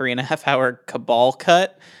the 3.5 hour Cabal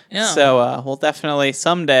cut. Yeah. So we'll definitely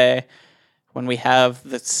someday, when we have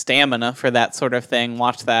the stamina for that sort of thing,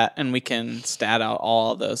 watch that and we can stat out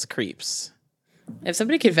all those creeps. If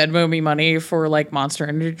somebody could Venmo me money for like Monster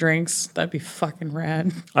Energy drinks, that'd be fucking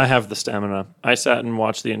rad. I have the stamina. I sat and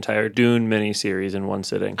watched the entire Dune miniseries in one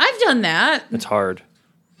sitting. I've done that. It's hard.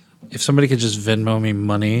 If somebody could just Venmo me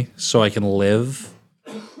money so I can live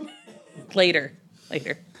Later.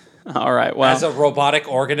 All right. Well, as a robotic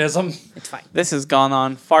organism. It's fine. this has gone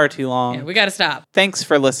on far too long. Yeah, we got to stop. Thanks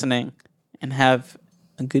for listening and have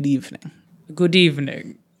a good evening. Good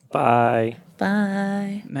evening. Bye.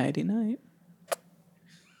 Bye. Nighty night.